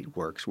state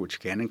works,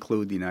 which can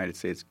include the United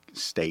States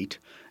state,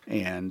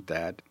 and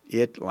that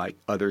it, like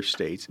other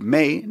states,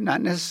 may,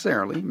 not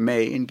necessarily,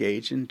 may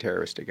engage in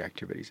terroristic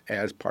activities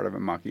as part of a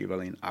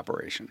Machiavellian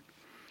operation.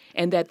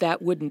 And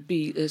that wouldn't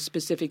be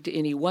specific to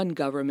any one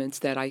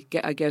government, that I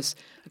guess,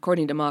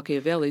 according to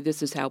Machiavelli,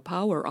 this is how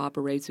power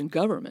operates in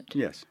government.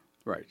 Yes.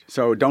 Right.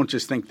 So don't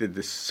just think that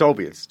the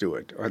Soviets do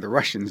it or the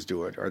Russians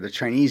do it or the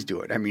Chinese do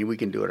it. I mean, we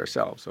can do it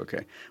ourselves,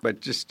 okay? But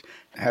just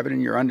have it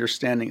in your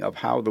understanding of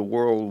how the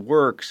world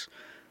works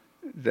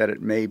that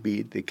it may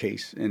be the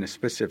case in a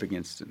specific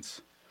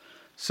instance.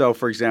 So,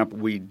 for example,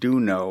 we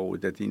do know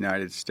that the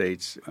United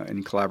States,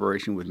 in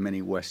collaboration with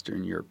many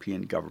Western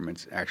European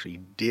governments, actually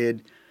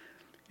did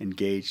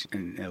engage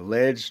in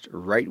alleged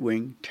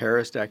right-wing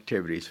terrorist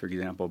activities, for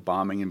example,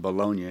 bombing in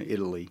Bologna,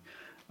 Italy,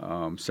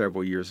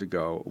 several years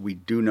ago. We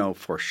do know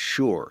for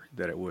sure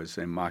that it was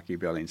a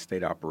Machiavellian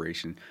state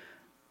operation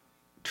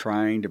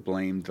trying to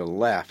blame the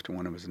left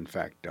when it was in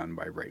fact done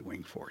by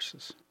right-wing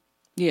forces.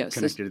 Yes.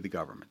 Connected to the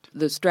government.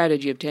 The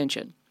strategy of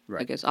tension.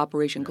 Right. I guess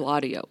Operation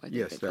Gladio, I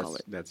think they call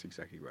it. That's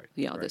exactly right.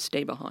 Yeah, right. The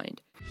stay behind.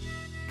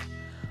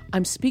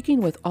 I'm speaking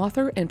with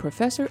author and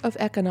professor of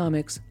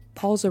economics,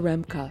 Paul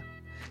Zarembka.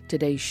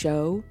 Today's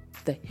show,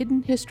 The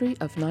Hidden History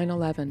of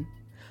 9/11.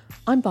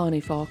 I'm Bonnie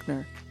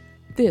Faulkner.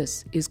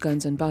 This is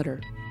Guns and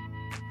Butter.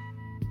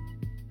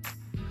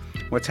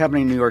 What's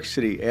happening in New York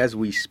City as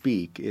we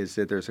speak is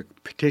that there's a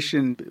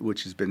petition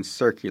which has been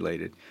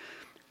circulated,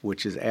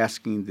 which is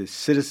asking the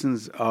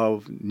citizens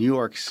of New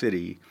York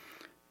City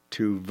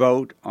to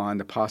vote on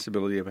the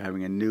possibility of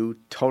having a new,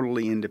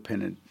 totally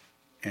independent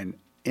and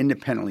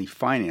independently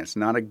financed,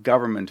 not a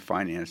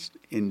government-financed,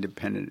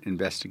 independent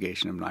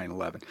investigation of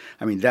 9/11.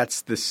 I mean,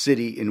 that's the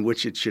city in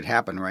which it should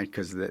happen, right?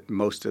 Because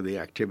most of the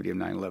activity of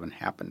 9/11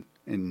 happened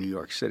in New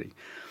York City.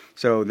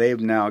 So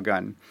they've now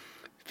gotten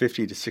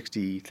 50 to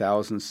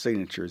 60,000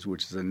 signatures,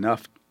 which is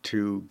enough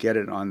to get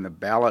it on the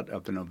ballot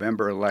of the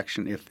November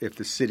election if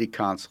the city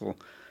council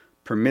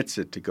permits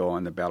it to go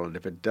on the ballot.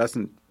 If it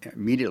doesn't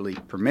immediately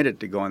permit it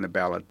to go on the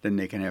ballot, then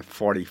they can have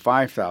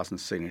 45,000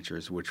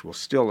 signatures, which will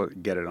still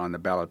get it on the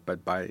ballot,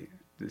 but by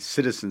the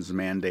citizens'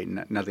 mandate,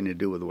 nothing to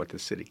do with what the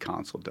city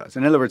council does.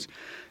 In other words,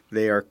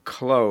 they are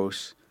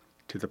close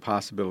to the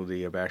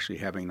possibility of actually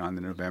having it on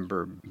the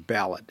November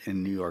ballot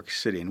in New York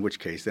City, in which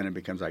case then it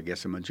becomes, I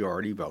guess, a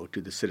majority vote.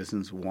 Do the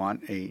citizens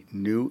want a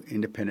new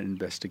independent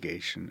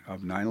investigation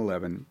of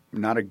 9/11,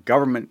 not a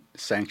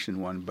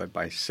government-sanctioned one, but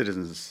by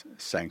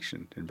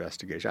citizens-sanctioned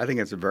investigation? I think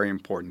that's a very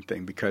important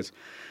thing because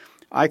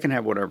I can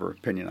have whatever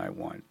opinion I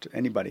want.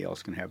 Anybody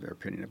else can have their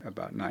opinion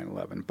about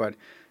 9/11, but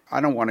I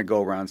don't want to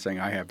go around saying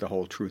I have the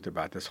whole truth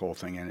about this whole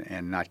thing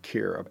and not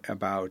care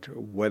about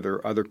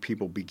whether other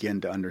people begin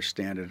to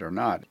understand it or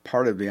not.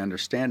 Part of the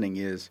understanding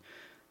is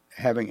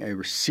having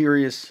a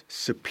serious,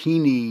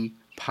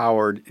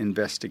 subpoena-powered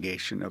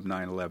investigation of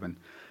 9/11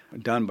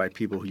 done by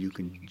people who you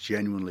can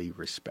genuinely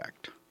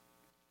respect.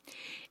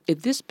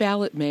 If this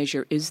ballot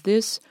measure, is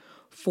this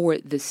for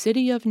the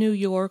city of New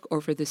York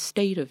or for the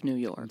state of New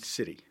York?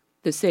 City.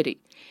 The city.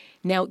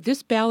 Now,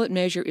 this ballot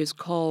measure is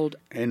called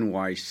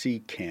NYC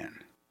Can.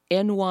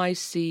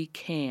 NYC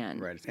Can.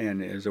 Right.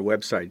 And there's a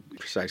website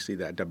precisely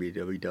that,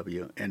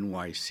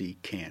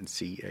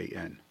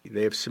 www.nyccan.can.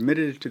 They have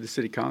submitted it to the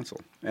city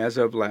council as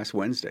of last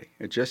Wednesday.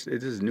 It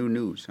is new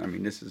news. I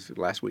mean, this is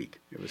last week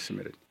it was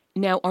submitted.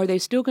 Now, are they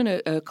still going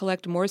to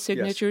collect more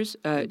signatures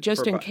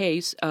just in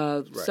case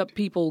some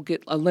people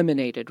get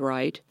eliminated,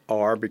 right?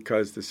 Or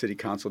because the city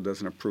council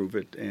doesn't approve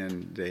it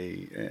and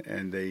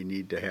they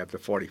need to have the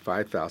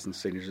 45,000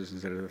 signatures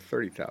instead of the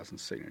 30,000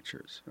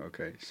 signatures.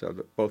 Okay, so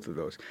both of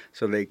those.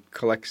 So they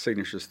collect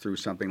signatures through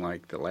something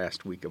like the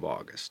last week of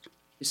August.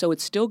 So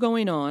it's still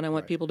going on. I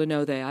want people to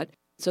know that.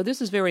 So this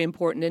is very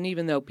important, and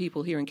even though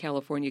people here in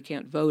California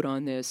can't vote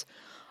on this,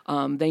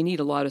 they need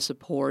a lot of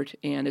support,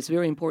 and it's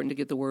very important to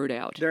get the word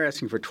out. They're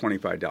asking for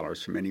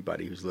 $25 from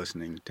anybody who's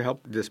listening to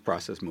help this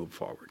process move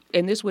forward.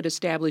 And this would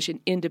establish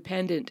an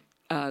independent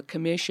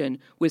commission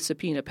with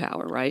subpoena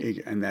power,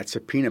 right? And that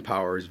subpoena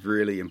power is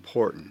really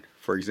important.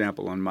 For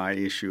example, on my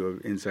issue of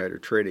insider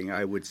trading,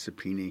 I would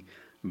subpoena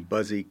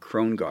Buzzy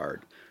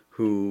Krongard,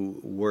 who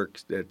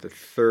works at the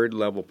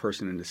third-level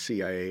person in the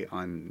CIA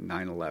on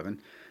 9/11.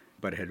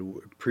 but had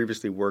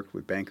previously worked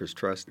with Bankers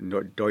Trust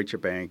and Deutsche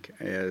Bank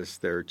as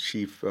their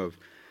chief of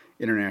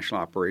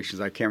international operations.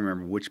 I can't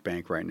remember which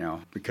bank right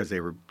now because they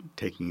were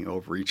taking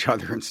over each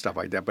other and stuff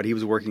like that. But he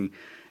was working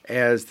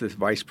as the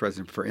vice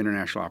president for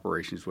international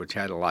operations, which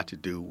had a lot to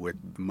do with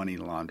money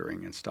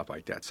laundering and stuff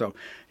like that. So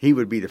he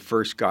would be the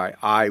first guy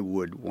I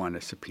would want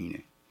to subpoena.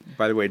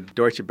 By the way,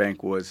 Deutsche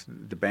Bank was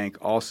the bank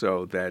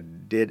also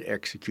that did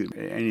execute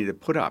any of the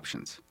put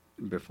options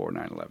before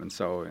 9/11.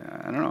 So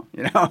I don't know.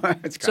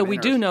 It's so we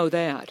do know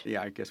that.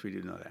 Yeah, I guess we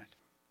do know that.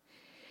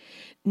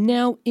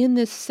 Now, in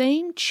the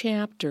same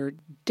chapter,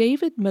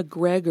 David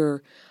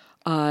McGregor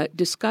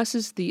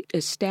discusses the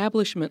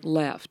establishment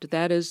left,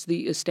 that is,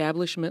 the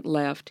establishment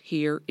left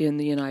here in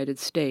the United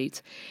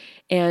States,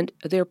 and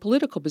their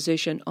political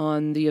position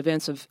on the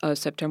events of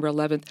September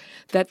 11th,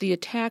 that the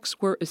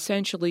attacks were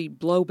essentially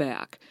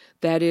blowback,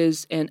 that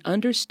is, an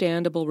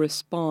understandable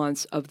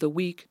response of the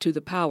weak to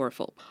the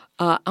powerful.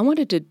 I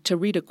wanted to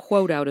read a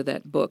quote out of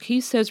that book. He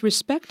says,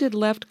 respected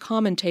left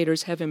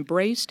commentators have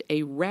embraced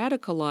a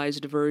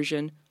radicalized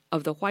version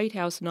of the White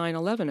House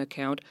 9/11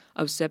 account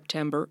of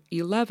September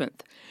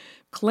 11th,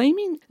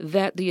 claiming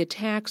that the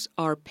attacks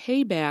are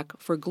payback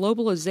for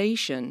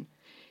globalization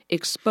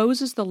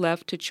exposes the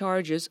left to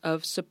charges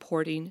of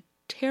supporting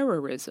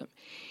terrorism.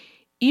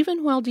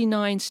 Even while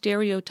denying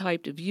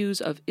stereotyped views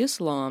of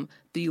Islam,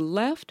 the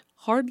left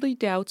hardly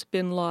doubts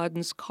bin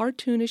Laden's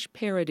cartoonish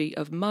parody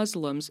of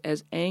Muslims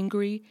as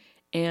angry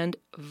and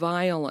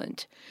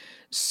violent.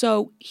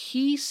 So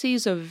he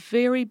sees a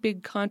very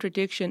big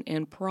contradiction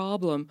and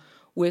problem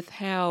with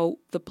how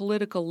the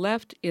political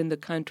left in the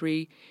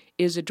country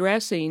is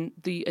addressing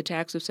the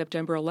attacks of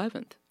September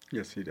 11th.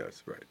 Yes, he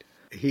does, right.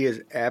 He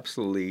is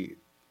absolutely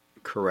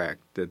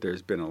correct that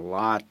there's been a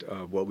lot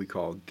of what we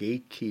call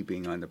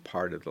gatekeeping on the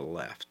part of the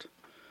left.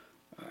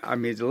 I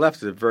mean, the left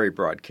is a very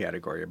broad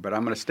category, but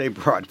I'm going to stay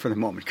broad for the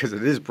moment because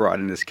it is broad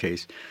in this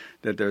case,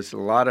 that there's a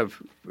lot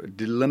of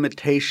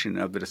delimitation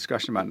of the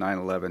discussion about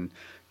 9/11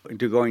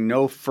 to going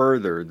no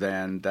further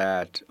than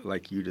that,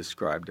 like you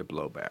described, a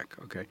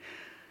blowback, okay?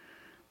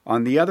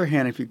 On the other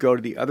hand, if you go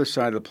to the other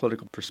side of the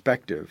political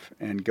perspective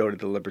and go to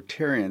the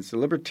libertarians,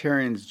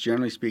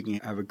 generally speaking,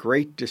 have a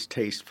great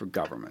distaste for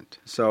government.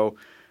 So,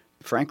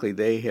 frankly,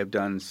 they have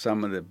done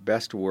some of the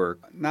best work.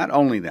 Not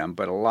only them,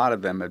 but a lot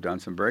of them have done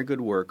some very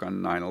good work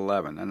on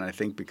 9/11. And I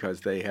think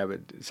because they have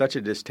such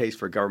a distaste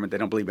for government, they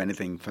don't believe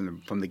anything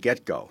from the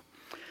get-go.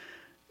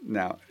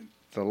 Now,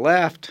 the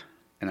left,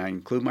 and I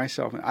include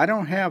myself, I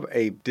don't have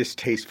a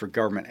distaste for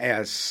government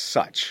as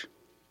such.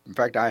 In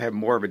fact, I have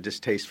more of a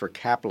distaste for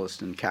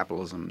capitalists and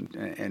capitalism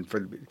and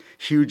for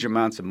huge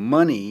amounts of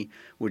money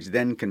which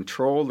then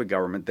control the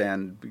government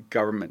than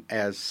government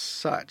as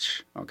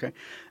such, okay?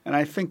 And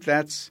I think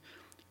that's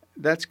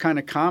kind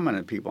of common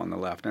in people on the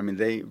left. I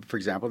mean, for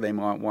example, they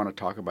might want to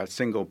talk about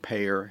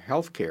single-payer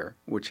health care,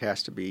 which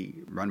has to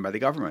be run by the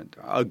government,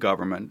 a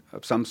government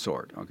of some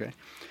sort, okay?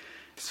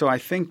 So I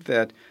think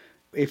that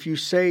if you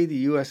say the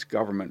U.S.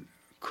 government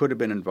could have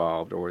been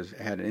involved or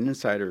had an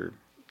insider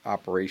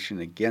operation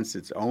against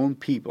its own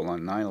people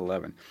on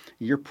 9/11,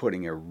 you're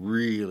putting a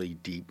really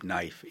deep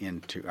knife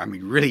into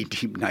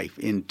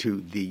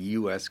the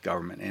U.S.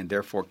 government and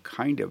therefore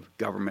kind of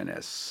government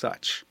as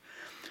such.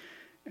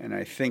 And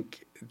I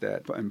think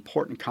that an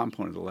important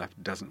component of the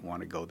left doesn't want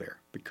to go there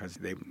because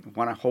they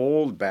want to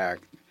hold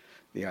back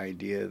the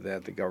idea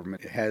that the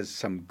government has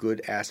some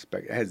good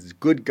aspect, has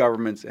good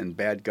governments and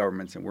bad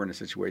governments, and we're in a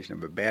situation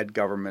of a bad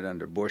government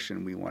under Bush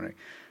and we want to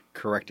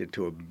correct it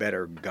to a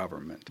better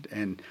government.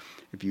 And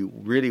if you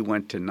really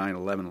went to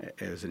 9/11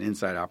 as an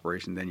inside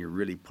operation, then you're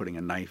really putting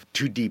a knife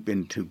too deep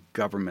into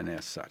government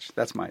as such.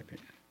 That's my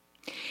opinion.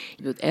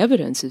 The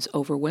evidence is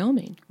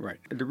overwhelming. Right.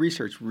 The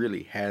research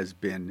really has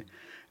been,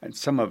 and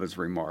some of it's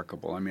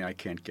remarkable. I mean, I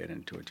can't get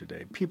into it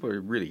today. People are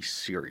really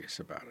serious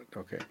about it,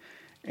 okay?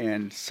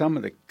 And some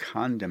of the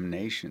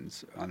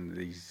condemnations on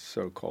these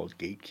so-called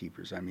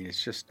gatekeepers, I mean,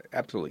 it's just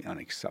absolutely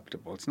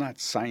unacceptable. It's not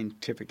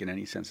scientific in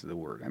any sense of the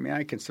word. I mean,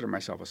 I consider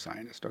myself a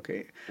scientist,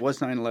 okay? Was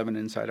 9/11 an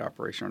inside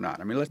operation or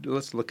not? I mean,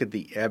 let's look at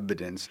the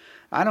evidence.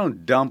 I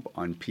don't dump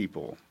on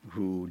people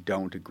who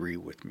don't agree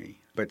with me,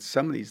 but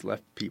some of these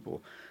left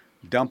people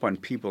dump on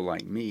people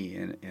like me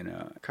in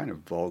a kind of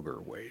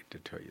vulgar way, to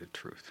tell you the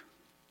truth.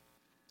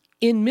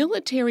 In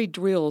military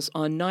drills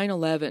on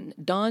 9/11,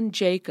 Don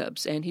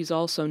Jacobs, and he's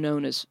also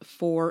known as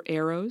Four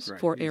Arrows. Right.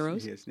 Four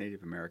Arrows. He has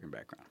Native American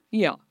background.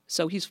 Yeah,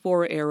 so he's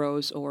Four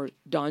Arrows or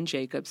Don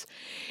Jacobs,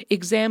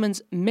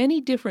 examines many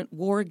different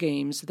war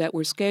games that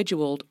were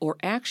scheduled or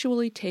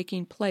actually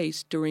taking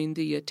place during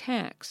the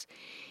attacks.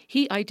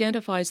 He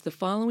identifies the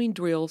following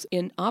drills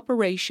in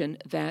operation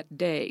that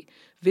day: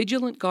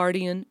 Vigilant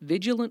Guardian,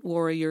 Vigilant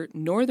Warrior,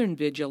 Northern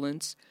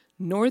Vigilance,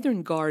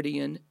 Northern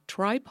Guardian,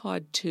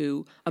 Tripod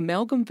 2,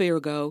 Amalgam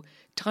Virgo,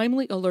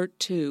 Timely Alert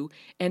 2,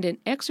 and an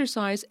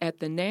exercise at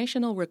the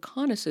National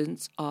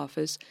Reconnaissance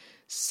Office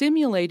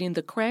simulating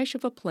the crash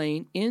of a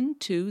plane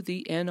into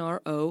the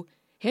NRO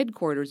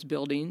headquarters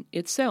building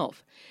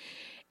itself.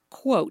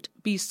 Quote,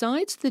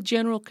 besides the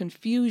general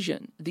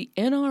confusion, the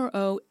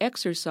NRO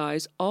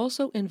exercise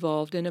also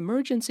involved an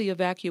emergency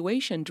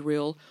evacuation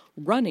drill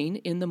running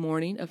in the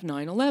morning of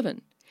 9/11.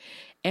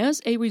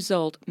 As a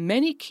result,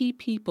 many key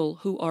people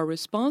who are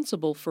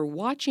responsible for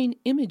watching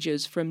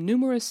images from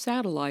numerous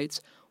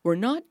satellites were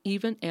not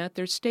even at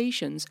their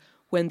stations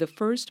when the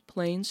first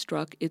plane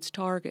struck its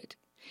target.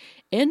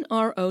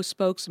 NRO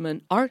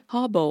spokesman Art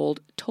Haubold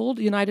told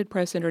United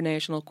Press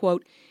International,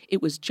 quote,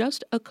 it was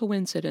just a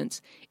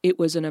coincidence. It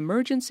was an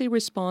emergency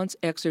response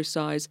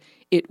exercise.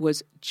 It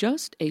was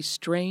just a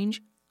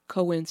strange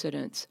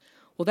coincidence.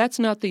 Well, that's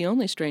not the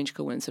only strange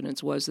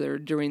coincidence, was there,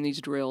 during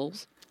these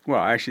drills? Well,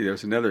 actually, there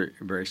was another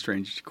very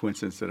strange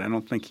coincidence that I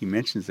don't think he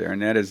mentions there,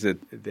 and that is that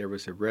there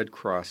was a Red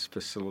Cross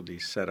facility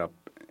set up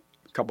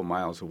a couple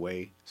miles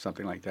away,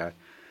 something like that.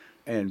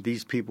 And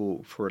these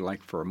people, for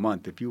a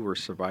month, if you were a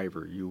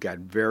survivor, you got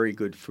very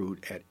good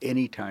food at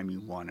any time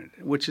you wanted,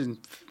 which in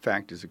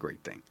fact is a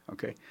great thing,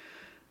 okay?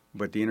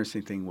 But the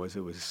interesting thing was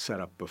it was set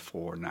up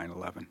before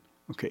 9/11.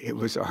 Okay, it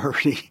was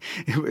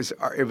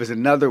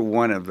another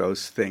one of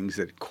those things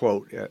that,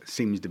 quote,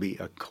 seems to be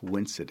a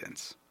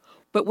coincidence.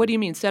 But what do you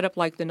mean, set up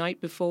like the night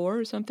before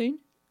or something?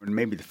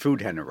 Maybe the food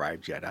hadn't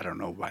arrived yet. I don't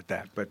know about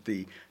that. But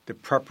the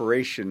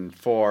preparation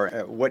for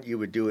what you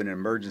would do in an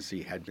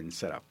emergency had been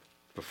set up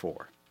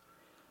before.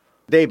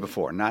 Day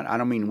before, I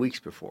don't mean weeks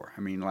before.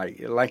 I mean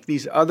like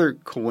these other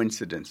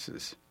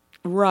coincidences.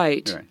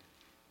 Right.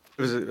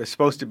 It was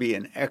supposed to be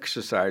an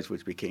exercise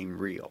which became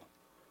real.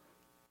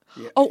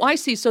 Yeah. Oh, I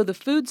see. So the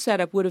food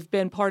setup would have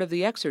been part of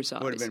the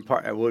exercise.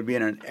 Would be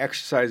an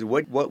exercise.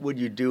 What would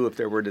you do if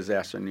there were a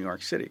disaster in New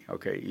York City?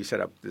 Okay, you set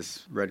up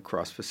this Red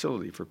Cross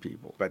facility for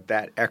people, but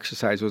that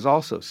exercise was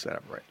also set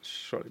up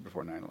shortly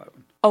before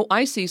 9/11. Oh,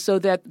 I see. So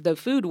that the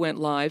food went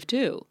live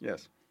too.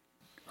 Yes.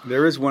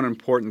 There is one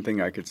important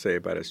thing I could say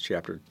about this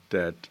chapter,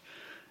 that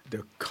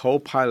the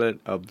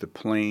co-pilot of the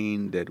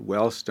plane that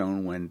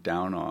Wellstone went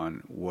down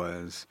on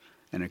was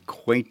an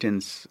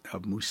acquaintance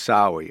of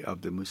Moussaoui,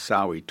 of the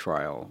Moussaoui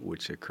trial,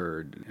 which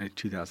occurred in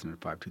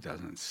 2005,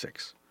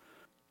 2006.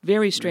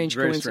 Very strange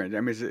coincidence.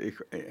 Very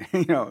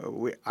strange. I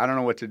mean, I don't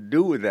know what to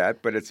do with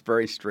that, but it's a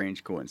very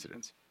strange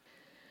coincidence.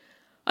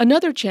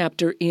 Another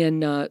chapter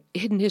in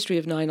Hidden History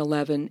of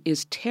 9/11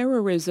 is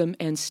Terrorism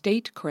and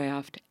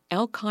Statecraft,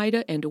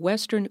 Al-Qaeda and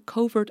Western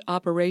Covert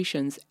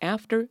Operations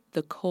After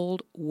the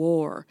Cold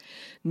War.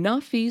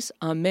 Nafis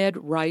Ahmed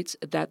writes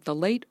that the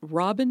late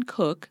Robin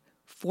Cook,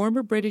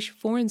 former British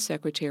Foreign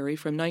Secretary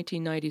from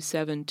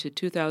 1997 to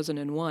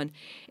 2001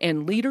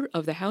 and leader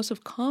of the House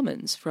of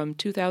Commons from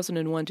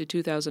 2001 to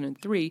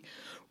 2003,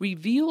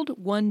 revealed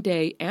one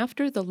day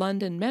after the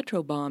London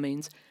metro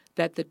bombings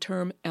that the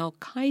term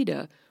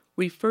Al-Qaeda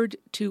referred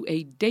to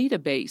a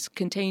database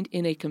contained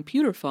in a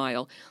computer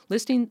file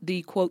listing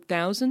the, quote,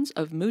 thousands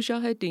of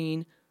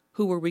mujahideen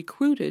who were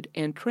recruited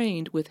and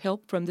trained with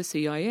help from the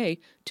CIA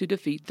to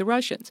defeat the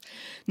Russians.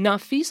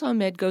 Nafis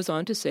Ahmed goes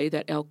on to say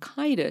that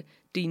Al-Qaeda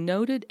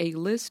denoted a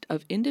list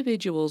of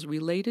individuals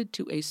related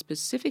to a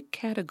specific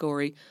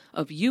category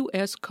of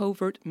U.S.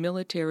 covert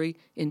military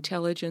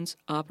intelligence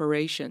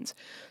operations.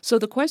 So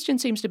the question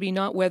seems to be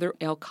not whether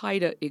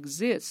Al-Qaeda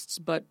exists,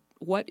 but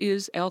what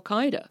is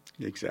Al-Qaeda?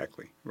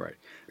 Exactly, right.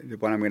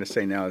 What I'm going to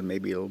say now is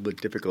maybe a little bit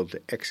difficult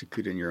to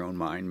execute in your own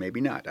mind, maybe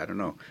not, I don't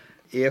know.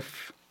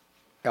 If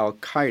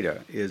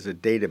Al-Qaeda is a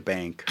data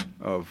bank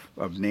of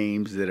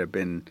names that have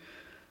been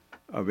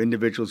of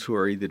individuals who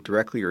are either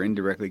directly or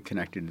indirectly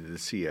connected to the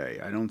CIA.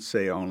 I don't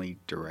say only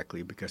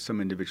directly because some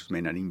individuals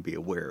may not even be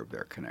aware of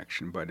their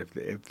connection, but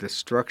if the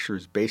structure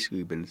has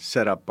basically been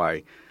set up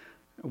by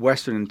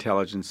Western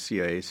intelligence,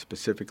 CIA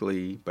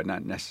specifically, but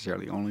not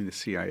necessarily only the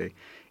CIA,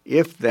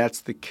 if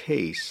that's the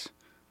case,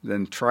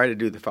 then try to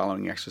do the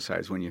following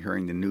exercise when you're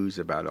hearing the news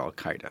about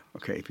Al-Qaeda.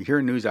 Okay, if you hear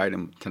a news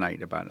item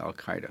tonight about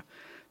Al-Qaeda,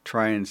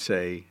 try and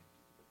say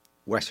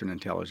Western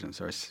intelligence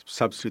or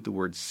substitute the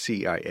word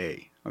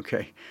CIA,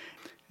 okay?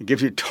 It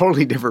gives you a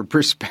totally different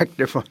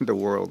perspective on the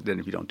world than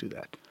if you don't do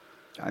that.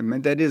 I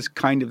mean, that is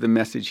kind of the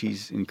message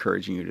he's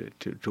encouraging you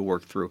to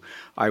work through.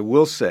 I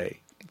will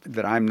say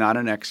that I'm not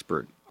an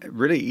expert.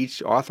 Really,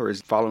 each author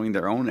is following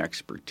their own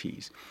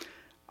expertise.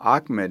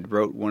 Ahmed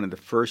wrote one of the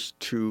first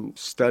two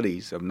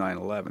studies of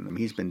 9/11. I mean,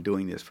 he's been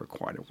doing this for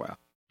quite a while.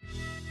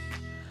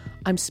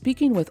 I'm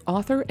speaking with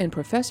author and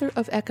professor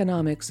of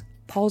economics,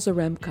 Paul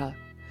Zarembka.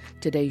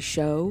 Today's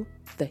show,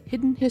 The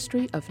Hidden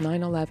History of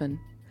 9/11.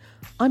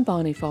 I'm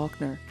Bonnie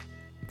Faulkner.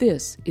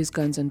 This is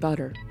Guns and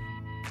Butter.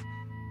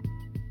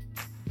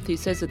 He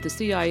says that the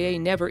CIA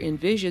never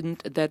envisioned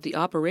that the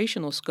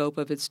operational scope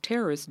of its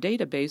terrorist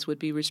database would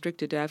be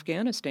restricted to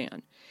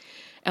Afghanistan.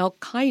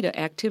 Al-Qaeda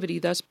activity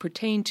thus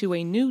pertained to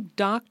a new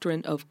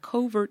doctrine of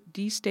covert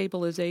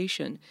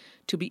destabilization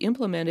to be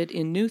implemented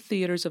in new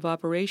theaters of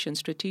operation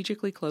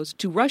strategically close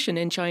to Russian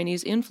and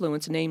Chinese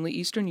influence, namely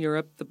Eastern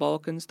Europe, the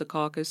Balkans, the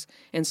Caucasus,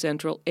 and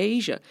Central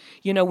Asia.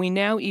 You know, we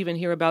now even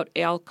hear about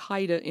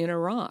Al-Qaeda in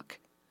Iraq.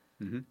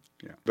 Mm-hmm.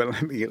 Yeah. But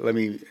let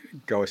me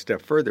go a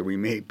step further. We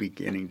may be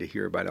beginning to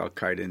hear about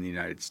Al-Qaeda in the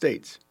United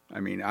States.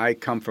 I mean, I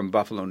come from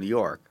Buffalo, New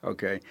York,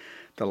 okay?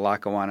 the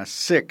Lackawanna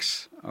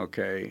Six,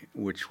 okay,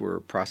 which were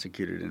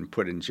prosecuted and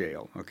put in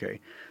jail, okay.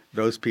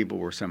 Those people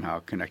were somehow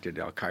connected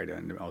to al-Qaeda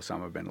and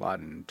Osama bin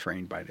Laden,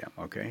 trained by them,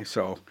 okay.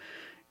 So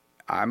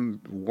I'm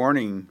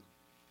warning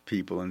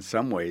people in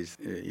some ways,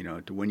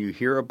 when you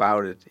hear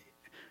about it,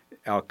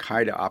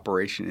 al-Qaeda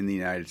operation in the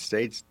United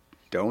States,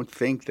 don't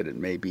think that it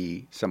may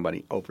be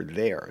somebody over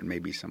there. It may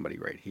be somebody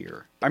right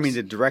here. I mean,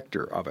 the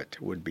director of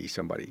it would be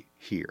somebody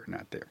here,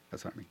 not there.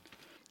 That's what I mean.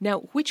 Now,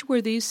 which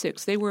were these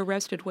 6? They were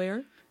arrested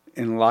where?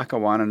 In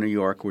Lackawanna, New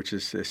York, which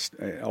is this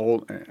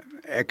old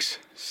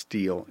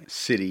ex-steel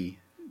city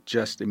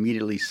just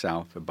immediately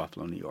south of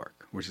Buffalo, New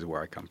York, which is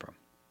where I come from.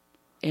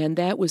 And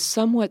that was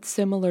somewhat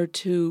similar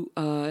to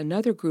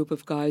another group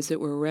of guys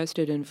that were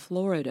arrested in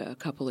Florida a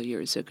couple of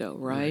years ago,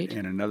 right?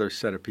 And another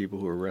set of people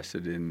who were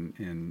arrested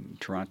in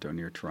Toronto,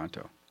 near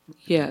Toronto.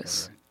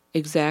 Yes, right.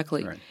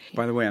 Exactly. Right.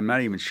 By the way, I'm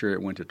not even sure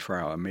it went to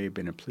trial. It may have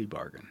been a plea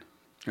bargain.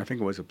 I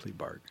think it was a plea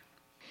bargain.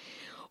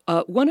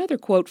 One other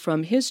quote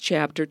from his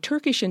chapter,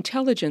 Turkish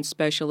intelligence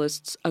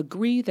specialists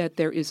agree that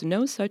there is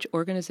no such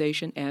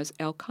organization as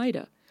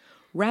al-Qaeda.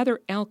 Rather,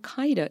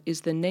 al-Qaeda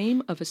is the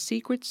name of a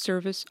secret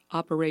service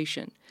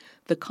operation.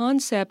 The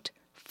concept,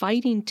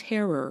 fighting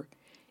terror,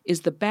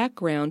 is the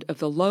background of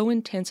the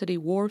low-intensity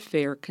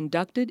warfare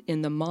conducted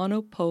in the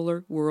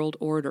monopolar world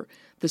order.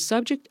 The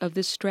subject of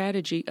this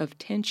strategy of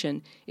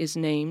tension is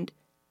named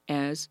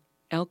as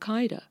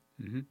al-Qaeda.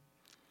 Mm-hmm.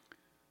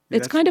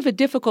 It's kind of a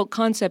difficult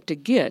concept to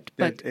get,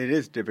 but it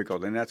is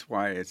difficult, and that's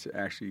why it's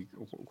actually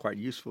quite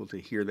useful to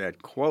hear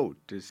that quote,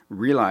 to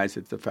realize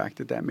that the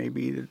fact that may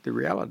be the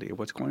reality of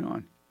what's going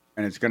on.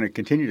 And it's going to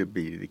continue to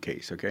be the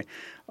case, okay?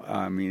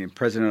 I mean,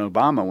 President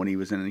Obama, when he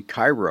was in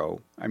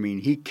Cairo, I mean,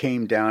 he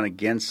came down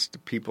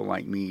against people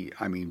like me,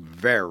 I mean,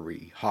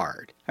 very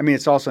hard. I mean,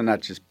 it's also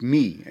not just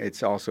me.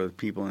 It's also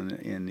people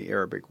in the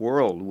Arabic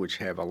world, which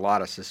have a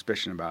lot of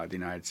suspicion about the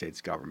United States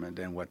government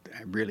and what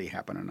really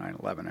happened on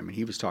 9/11. I mean,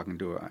 he was talking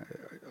to a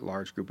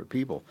large group of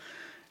people,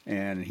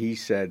 and he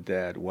said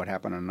that what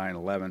happened on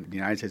 9/11, the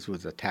United States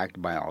was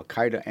attacked by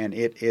al-Qaeda, and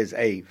it is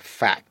a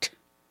fact,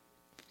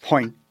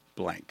 point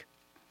blank.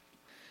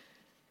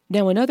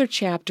 Now, another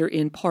chapter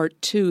in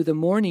Part 2, The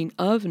Morning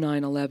of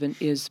 9/11,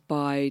 is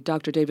by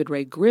Dr. David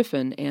Ray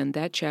Griffin, and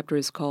that chapter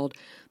is called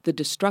The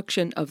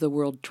Destruction of the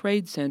World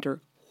Trade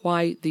Center,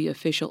 Why the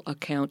Official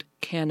Account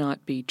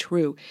Cannot Be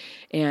True.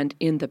 And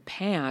in the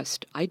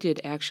past, I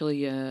did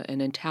actually an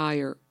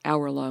entire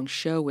hour-long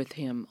show with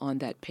him on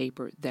that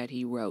paper that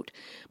he wrote.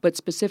 But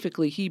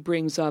specifically, he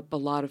brings up a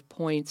lot of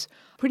points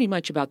pretty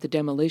much about the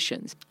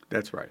demolitions.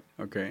 That's right,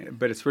 okay.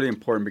 But it's really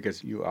important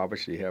because you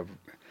obviously have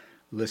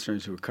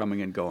listeners who are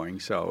coming and going.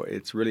 So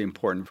it's really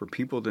important for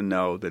people to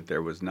know that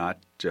there was not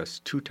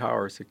just 2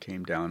 towers that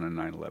came down on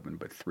 9/11,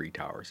 but 3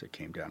 towers that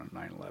came down on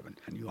 9/11.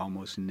 And you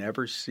almost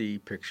never see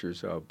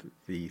pictures of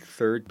the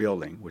third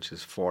building, which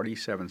is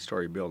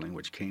 47-story building,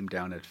 which came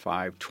down at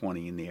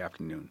 5:20 in the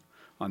afternoon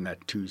on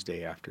that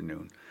Tuesday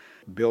afternoon.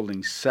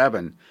 Building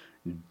 7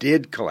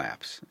 did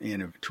collapse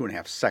in a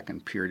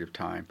 2.5-second period of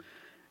time,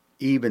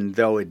 even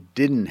though it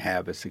didn't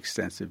have as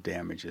extensive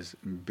damage as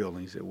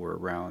buildings that were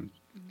around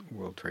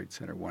World Trade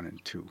Center 1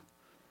 and 2.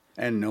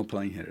 And no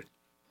plane hit it.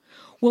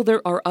 Well,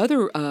 there are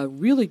other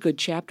really good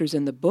chapters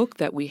in the book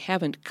that we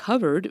haven't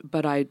covered,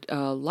 but I'd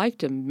like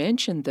to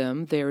mention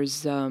them.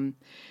 There's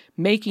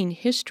Making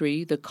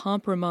History, the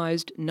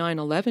Compromised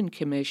 9/11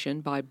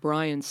 Commission by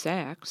Brian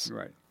Sachs.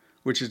 Right,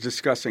 which is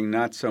discussing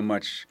not so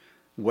much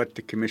what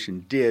the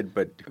commission did,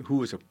 but who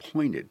was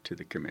appointed to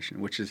the commission,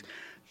 which is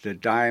the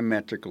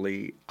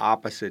diametrically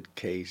opposite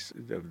case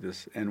of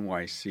this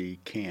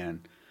NYC-CAN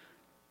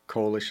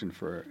Coalition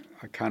for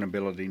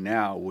Accountability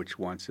Now, which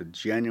wants a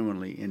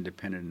genuinely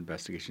independent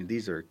investigation.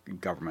 These are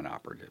government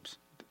operatives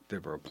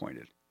that were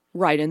appointed.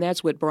 Right, and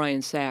that's what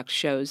Brian Sachs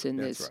shows in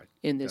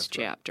this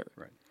chapter.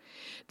 Right.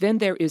 Then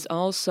there is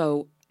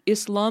also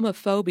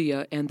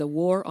Islamophobia and the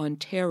War on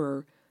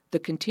Terror, the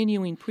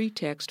Continuing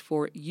Pretext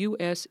for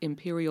U.S.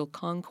 Imperial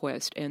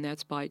Conquest, and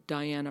that's by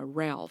Diana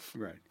Ralph.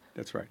 Right,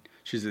 that's right.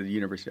 She's at the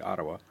University of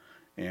Ottawa.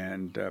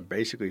 And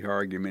basically her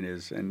argument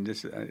is, and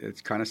this it's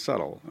kind of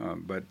subtle,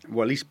 but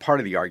at least part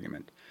of the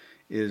argument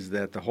is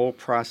that the whole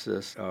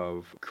process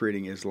of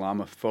creating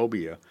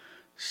Islamophobia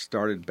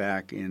started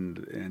back in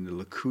the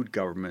Likud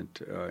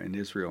government in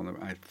Israel.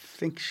 I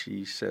think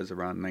she says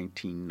around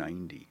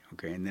 1990,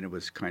 okay? And then it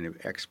was kind of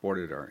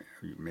exported, or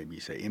maybe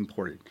you say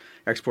imported,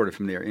 exported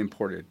from there,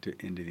 imported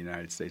into the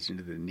United States,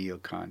 into the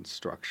neocon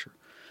structure.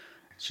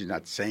 She's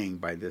not saying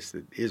by this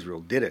that Israel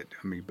did it,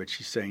 but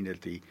she's saying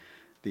that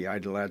the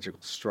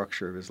ideological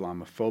structure of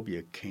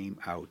Islamophobia came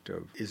out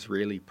of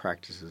Israeli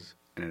practices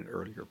in an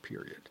earlier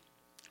period.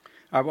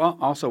 I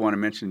also want to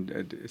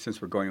mention,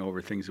 since we're going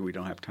over things that we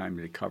don't have time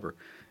to cover,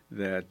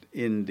 that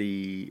in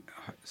the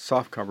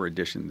softcover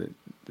edition,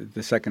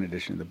 the second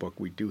edition of the book,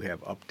 we do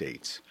have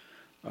updates.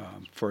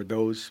 For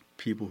those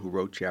people who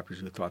wrote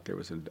chapters who thought there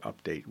was an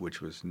update which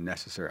was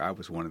necessary, I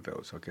was one of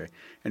those, okay?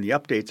 And the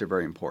updates are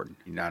very important.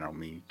 I don't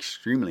mean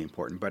extremely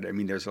important, but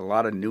there's a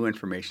lot of new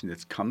information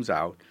that comes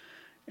out.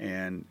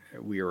 And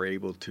we were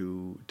able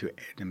to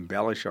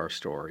embellish our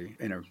story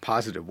in a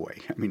positive way.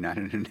 I mean, not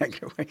in a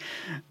negative way,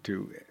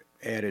 to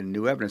add in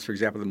new evidence. For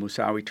example, the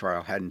Moussaoui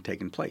trial hadn't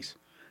taken place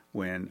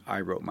when I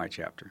wrote my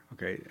chapter.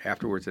 Okay,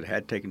 afterwards it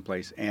had taken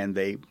place, and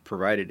they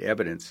provided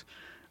evidence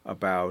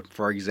about,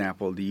 for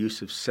example, the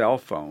use of cell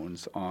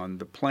phones on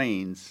the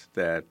planes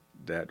that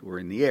were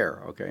in the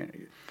air. Okay.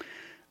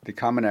 The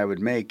comment I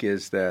would make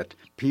is that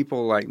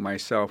people like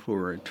myself who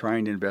were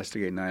trying to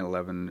investigate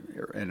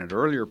 9/11 in an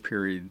earlier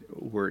period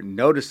were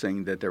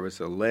noticing that there was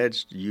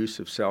alleged use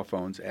of cell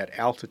phones at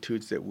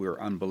altitudes that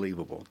were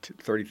unbelievable,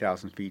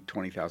 30,000 feet,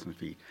 20,000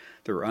 feet.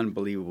 They were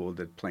unbelievable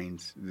that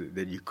planes,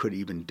 that you could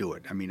even do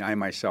it. I mean, I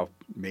myself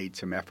made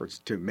some efforts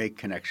to make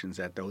connections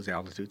at those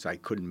altitudes. I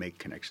couldn't make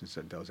connections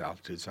at those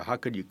altitudes. So how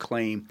could you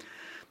claim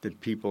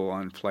that people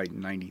on Flight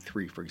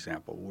 93, for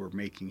example, were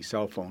making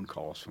cell phone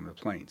calls from the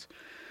planes?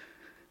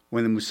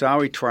 When the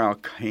Moussaoui trial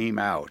came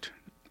out,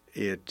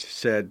 it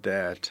said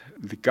that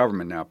the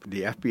government, now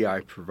the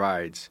FBI,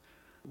 provides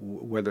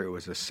whether it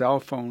was a cell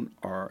phone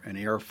or an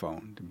air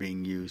phone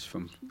being used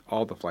from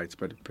all the flights,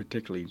 but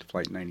particularly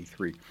Flight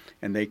 93.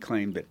 And they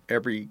claimed that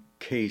every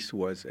case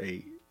was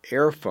a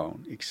air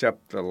phone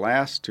except the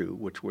last two,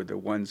 which were the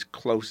ones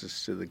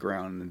closest to the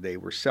ground, and they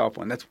were cell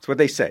phone. That's what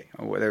they say.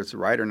 Whether it's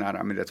right or not,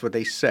 I mean, that's what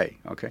they say,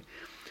 okay?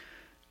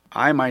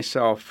 I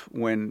myself,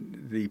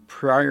 when the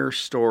prior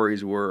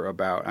stories were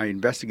about, I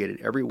investigated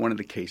every one of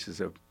the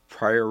cases of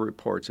prior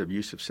reports of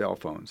use of cell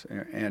phones.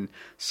 And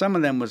some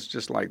of them was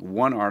just like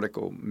one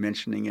article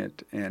mentioning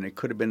it, and it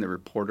could have been the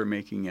reporter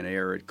making an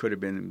error. It could have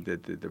been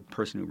the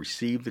person who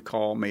received the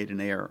call made an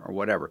error or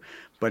whatever.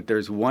 But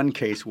there's one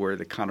case where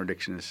the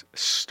contradiction is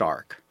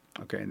stark,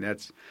 okay, and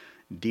that's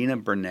Dina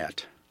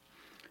Burnett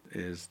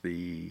is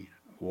the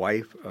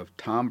wife of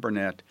Tom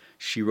Burnett.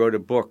 She wrote a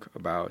book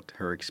about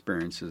her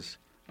experiences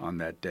on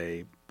that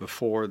day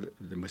before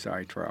the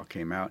Moussaoui trial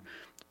came out.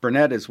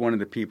 Burnett is one of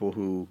the people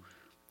who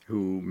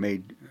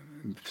made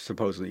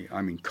supposedly,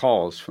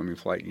 calls from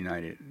Flight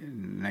United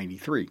in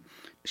 93.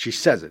 She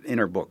says it in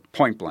her book,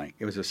 point blank.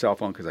 It was a cell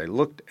phone because I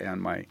looked on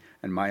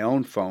my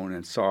own phone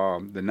and saw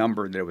the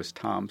number that was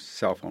Tom's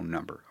cell phone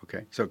number.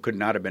 Okay, so it could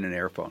not have been an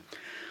air phone.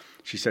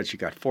 She said she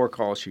got 4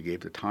 calls. She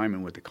gave the time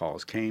and when the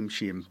calls came.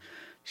 She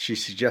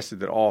suggested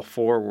that all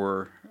 4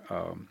 were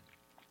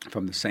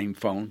from the same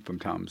phone, from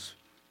Tom's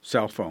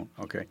cell phone,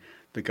 okay?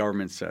 The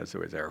government says it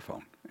was air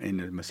phone in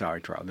the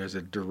Moussaoui trial. There's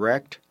a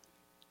direct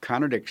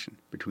contradiction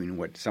between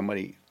what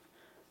somebody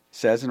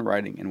says in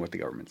writing and what the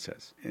government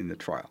says in the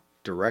trial.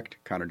 Direct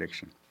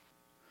contradiction.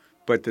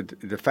 But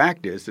the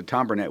fact is that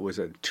Tom Burnett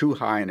was too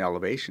high in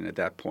elevation at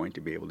that point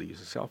to be able to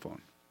use a cell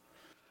phone.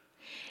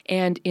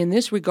 And in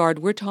this regard,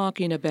 we're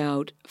talking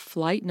about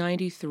Flight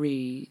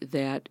 93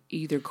 that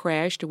either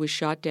crashed or was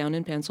shot down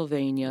in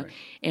Pennsylvania, right.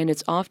 And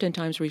it's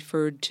oftentimes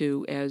referred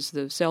to as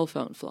the cell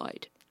phone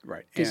flight.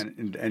 Right,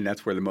 and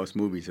that's where the most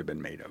movies have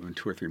been made of, and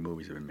 2 or 3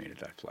 movies have been made of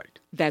that flight.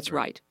 That's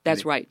right.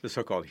 That's right. The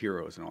so-called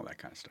heroes and all that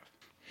kind of stuff.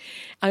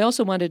 I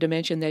also wanted to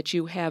mention that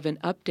you have an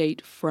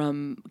update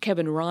from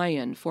Kevin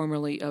Ryan,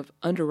 formerly of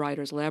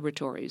Underwriters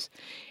Laboratories.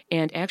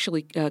 And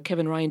actually,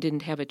 Kevin Ryan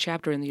didn't have a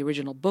chapter in the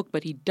original book,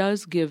 but he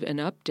does give an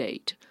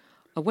update.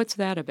 What's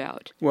that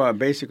about? Well,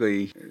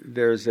 basically,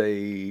 there's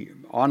a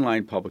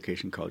online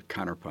publication called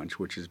Counterpunch,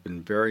 which has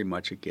been very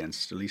much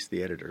against, at least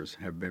the editors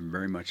have been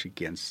very much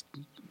against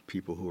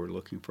people who are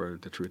looking for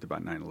the truth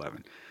about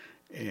 9/11.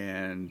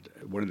 And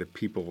one of the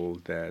people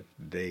that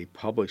they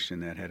published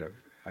in that had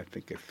I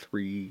think a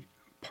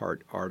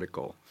 3-part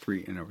article,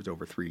 and it was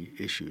over 3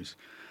 issues,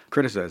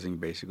 criticizing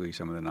basically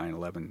some of the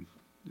 9/11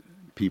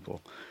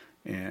 people.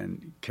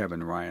 And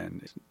Kevin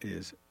Ryan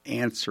is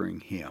answering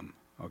him,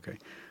 okay?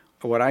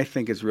 What I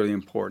think is really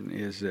important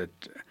is that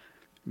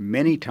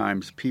many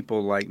times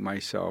people like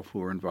myself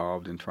who are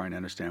involved in trying to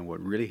understand what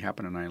really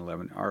happened on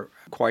 9/11 are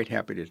quite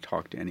happy to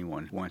talk to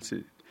anyone who wants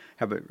to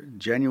have a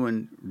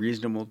genuine,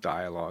 reasonable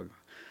dialogue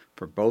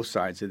for both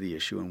sides of the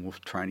issue, and we're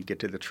trying to get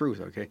to the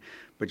truth, okay?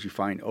 But you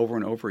find over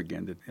and over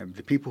again that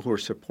the people who are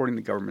supporting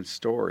the government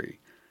story,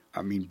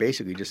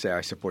 basically just say,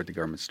 I support the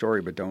government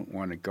story, but don't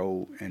want to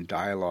go and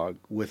dialogue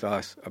with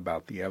us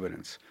about the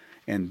evidence.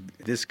 And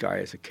this guy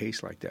is a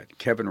case like that.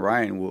 Kevin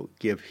Ryan will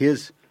give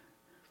his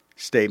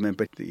statement,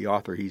 but the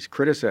author he's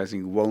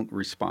criticizing won't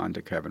respond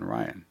to Kevin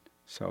Ryan.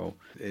 So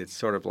it's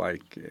sort of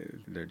like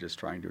they're just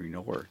trying to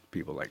ignore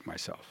people like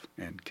myself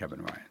and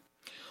Kevin Ryan.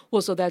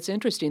 Well, so that's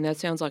interesting. That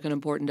sounds like an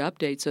important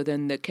update. So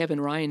then that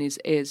Kevin Ryan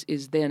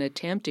is then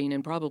attempting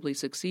and probably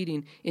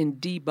succeeding in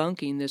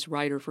debunking this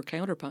writer for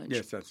Counterpunch.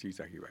 Yes, that's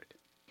exactly right.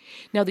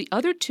 Now, the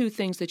other 2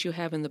 things that you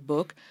have in the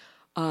book,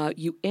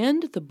 you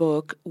end the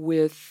book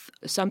with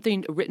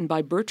something written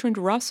by Bertrand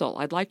Russell.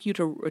 I'd like you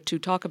to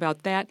talk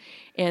about that,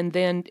 and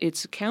then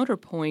its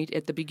counterpoint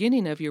at the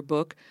beginning of your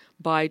book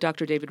by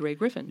Dr. David Ray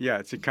Griffin. Yeah,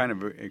 it's a kind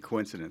of a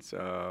coincidence.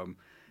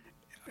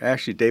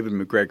 Actually, David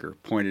McGregor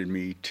pointed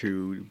me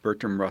to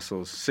Bertrand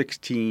Russell's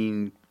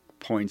 16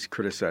 points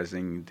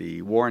criticizing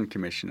the Warren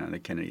Commission on the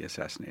Kennedy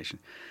assassination.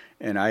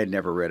 And I had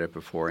never read it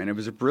before, and it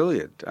was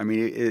brilliant. I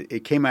mean,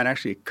 it came out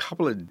actually a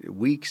couple of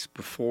weeks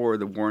before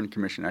the Warren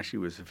Commission actually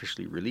was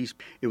officially released.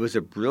 It was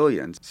a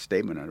brilliant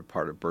statement on the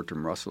part of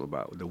Bertrand Russell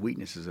about the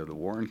weaknesses of the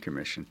Warren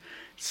Commission.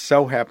 It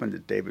so happened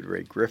that David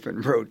Ray Griffin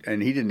wrote,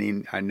 and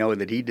I know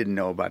that he didn't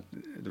know about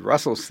the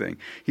Russells thing.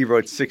 He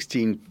wrote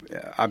 16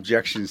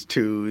 objections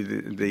to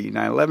the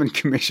 9/11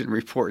 Commission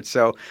report.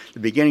 So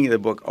the beginning of the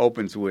book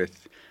opens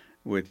with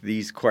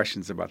these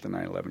questions about the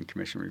 9/11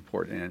 Commission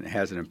report, and it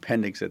has an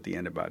appendix at the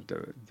end about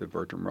the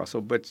Bertrand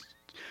Russell, but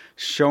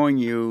showing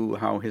you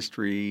how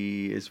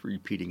history is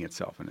repeating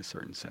itself in a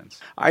certain sense.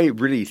 I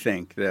really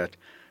think that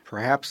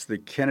perhaps the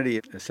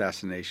Kennedy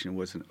assassination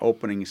was an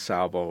opening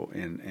salvo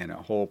in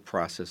a whole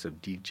process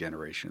of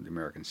degeneration of the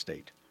American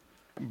state.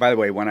 By the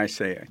way, when I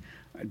say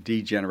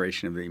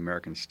degeneration of the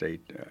American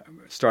state,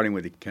 starting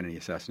with the Kennedy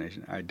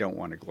assassination, I don't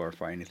want to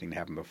glorify anything that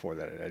happened before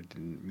that. I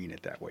didn't mean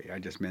it that way. I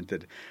just meant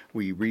that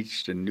we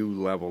reached a new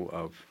level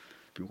of,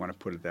 if you want to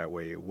put it that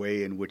way, a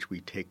way in which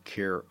we take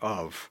care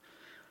of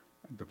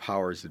the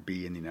powers that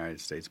be in the United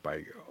States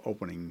by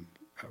opening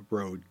a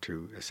road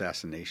to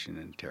assassination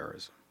and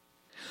terrorism.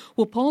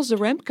 Well, Paul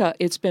Zarembka,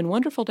 it's been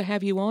wonderful to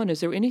have you on. Is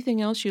there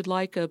anything else you'd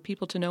like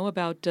people to know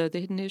about the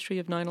hidden history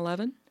of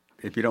 9/11?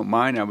 If you don't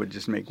mind, I would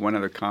just make one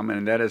other comment,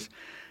 and that is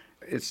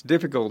it's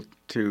difficult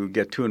to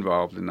get too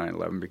involved in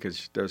 9/11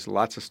 because there's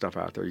lots of stuff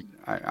out there.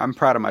 I'm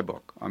proud of my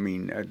book. I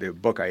mean, the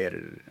book I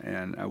edited,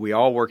 and we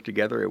all worked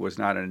together. It was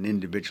not an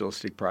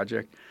individualistic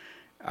project.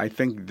 I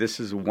think this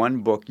is one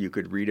book you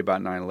could read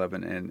about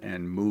 9/11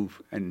 and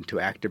move into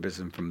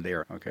activism from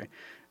there, okay?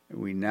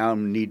 We now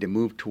need to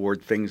move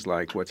toward things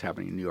like what's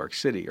happening in New York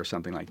City or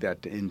something like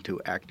that into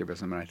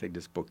activism, and I think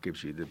this book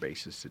gives you the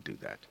basis to do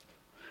that.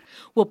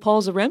 Well,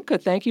 Paul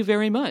Zarembka, thank you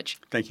very much.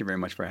 Thank you very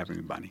much for having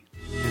me, Bonnie.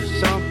 There's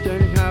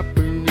something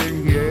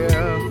happening here.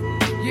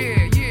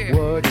 Yeah.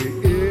 What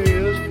it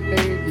is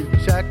ain't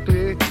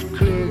exactly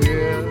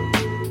clear.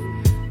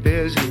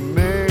 There's a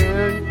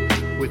man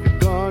with a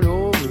gun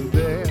over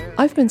there.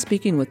 I've been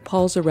speaking with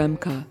Paul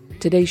Zarembka.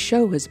 Today's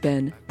show has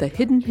been The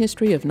Hidden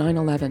History of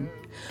 9/11.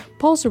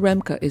 Paul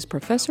Zarembka is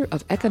professor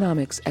of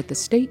economics at the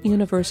State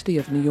University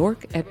of New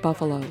York at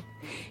Buffalo.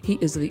 He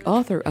is the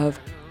author of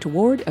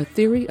Toward a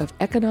Theory of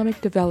Economic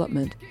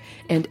Development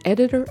and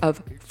editor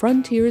of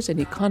Frontiers in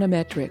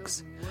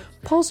Econometrics.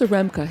 Paul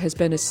Zarembka has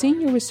been a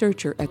senior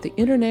researcher at the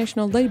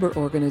International Labor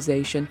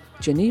Organization,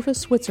 Geneva,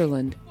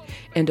 Switzerland,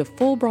 and a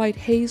Fulbright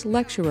Hays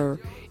lecturer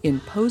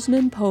in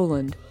Poznan,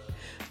 Poland.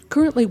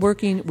 Currently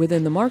working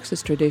within the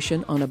Marxist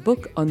tradition on a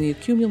book on the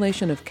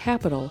accumulation of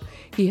capital,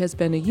 he has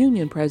been a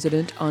union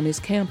president on his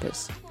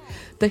campus.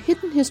 The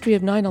Hidden History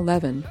of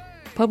 9/11,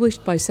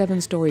 published by Seven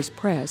Stories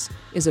Press,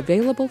 is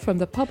available from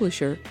the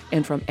publisher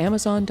and from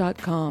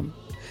Amazon.com.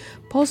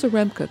 Paul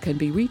Zarembka can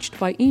be reached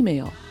by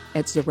email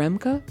at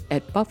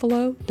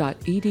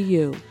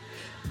zarembka@buffalo.edu.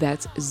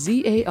 That's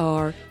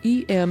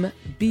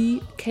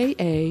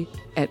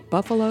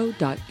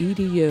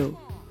zarembka@buffalo.edu.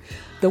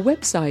 The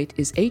website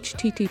is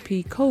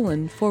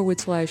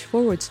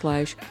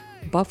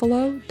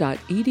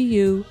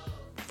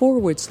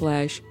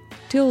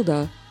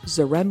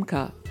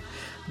http://buffalo.edu/Zarembka.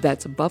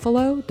 That's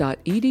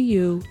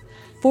buffalo.edu//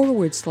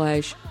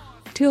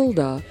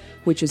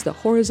 which is the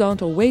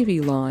horizontal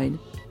wavy line,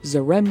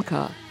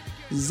 Zarembka,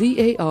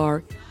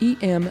 Zarembka.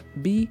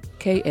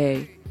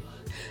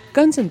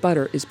 Guns and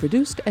Butter is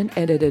produced and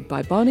edited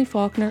by Bonnie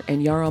Faulkner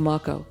and Yarrow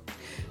Mako.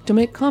 To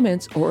make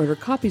comments or order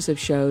copies of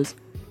shows,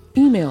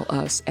 email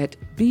us at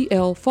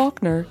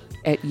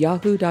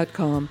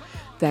blfaulkner@yahoo.com.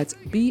 That's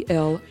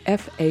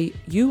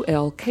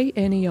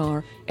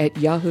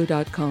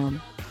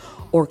blfaulkner@yahoo.com.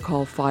 Or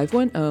call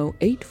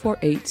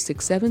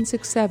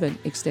 510-848-6767,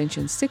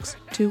 extension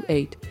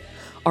 628.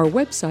 Our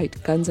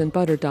website,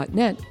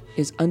 gunsandbutter.net,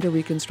 is under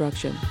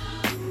reconstruction.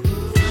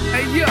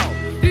 Hey, yo,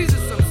 these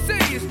are some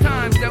serious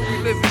times that we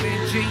living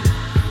in, G.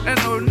 And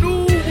a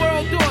new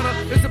world order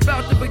is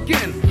about to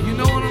begin. You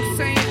know what I'm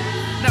saying?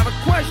 Now the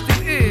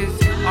question is,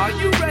 are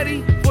you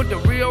ready for the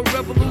real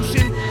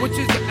revolution, which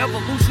is the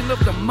evolution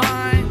of the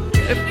mind?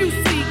 If you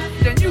seek,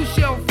 then you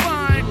shall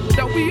find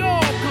that we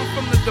all come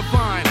from the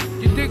divine.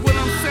 You dig what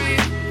I'm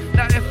saying?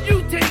 Now if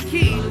you take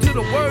heed to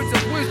the words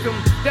of wisdom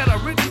that are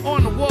written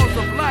on the walls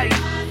of life,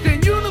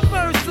 then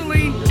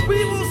universally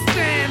we will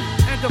stand,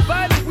 and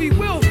divided we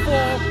will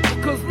fall,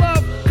 because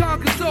love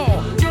conquers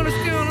all. You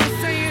understand what I'm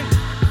saying?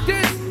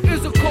 This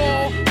is a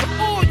call for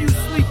all you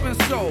sleeping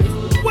souls.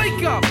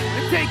 Wake up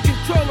and take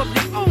control of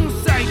your own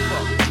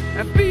cipher,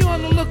 and be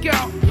on the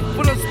lookout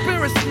for the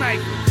spirit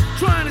snipers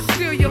trying to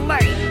steal your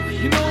life.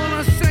 You know what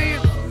I'm saying?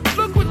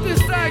 Look within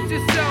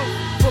yourself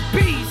for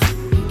peace.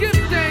 Give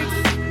thanks,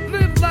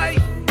 live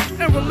life,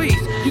 and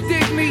release. You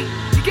dig me?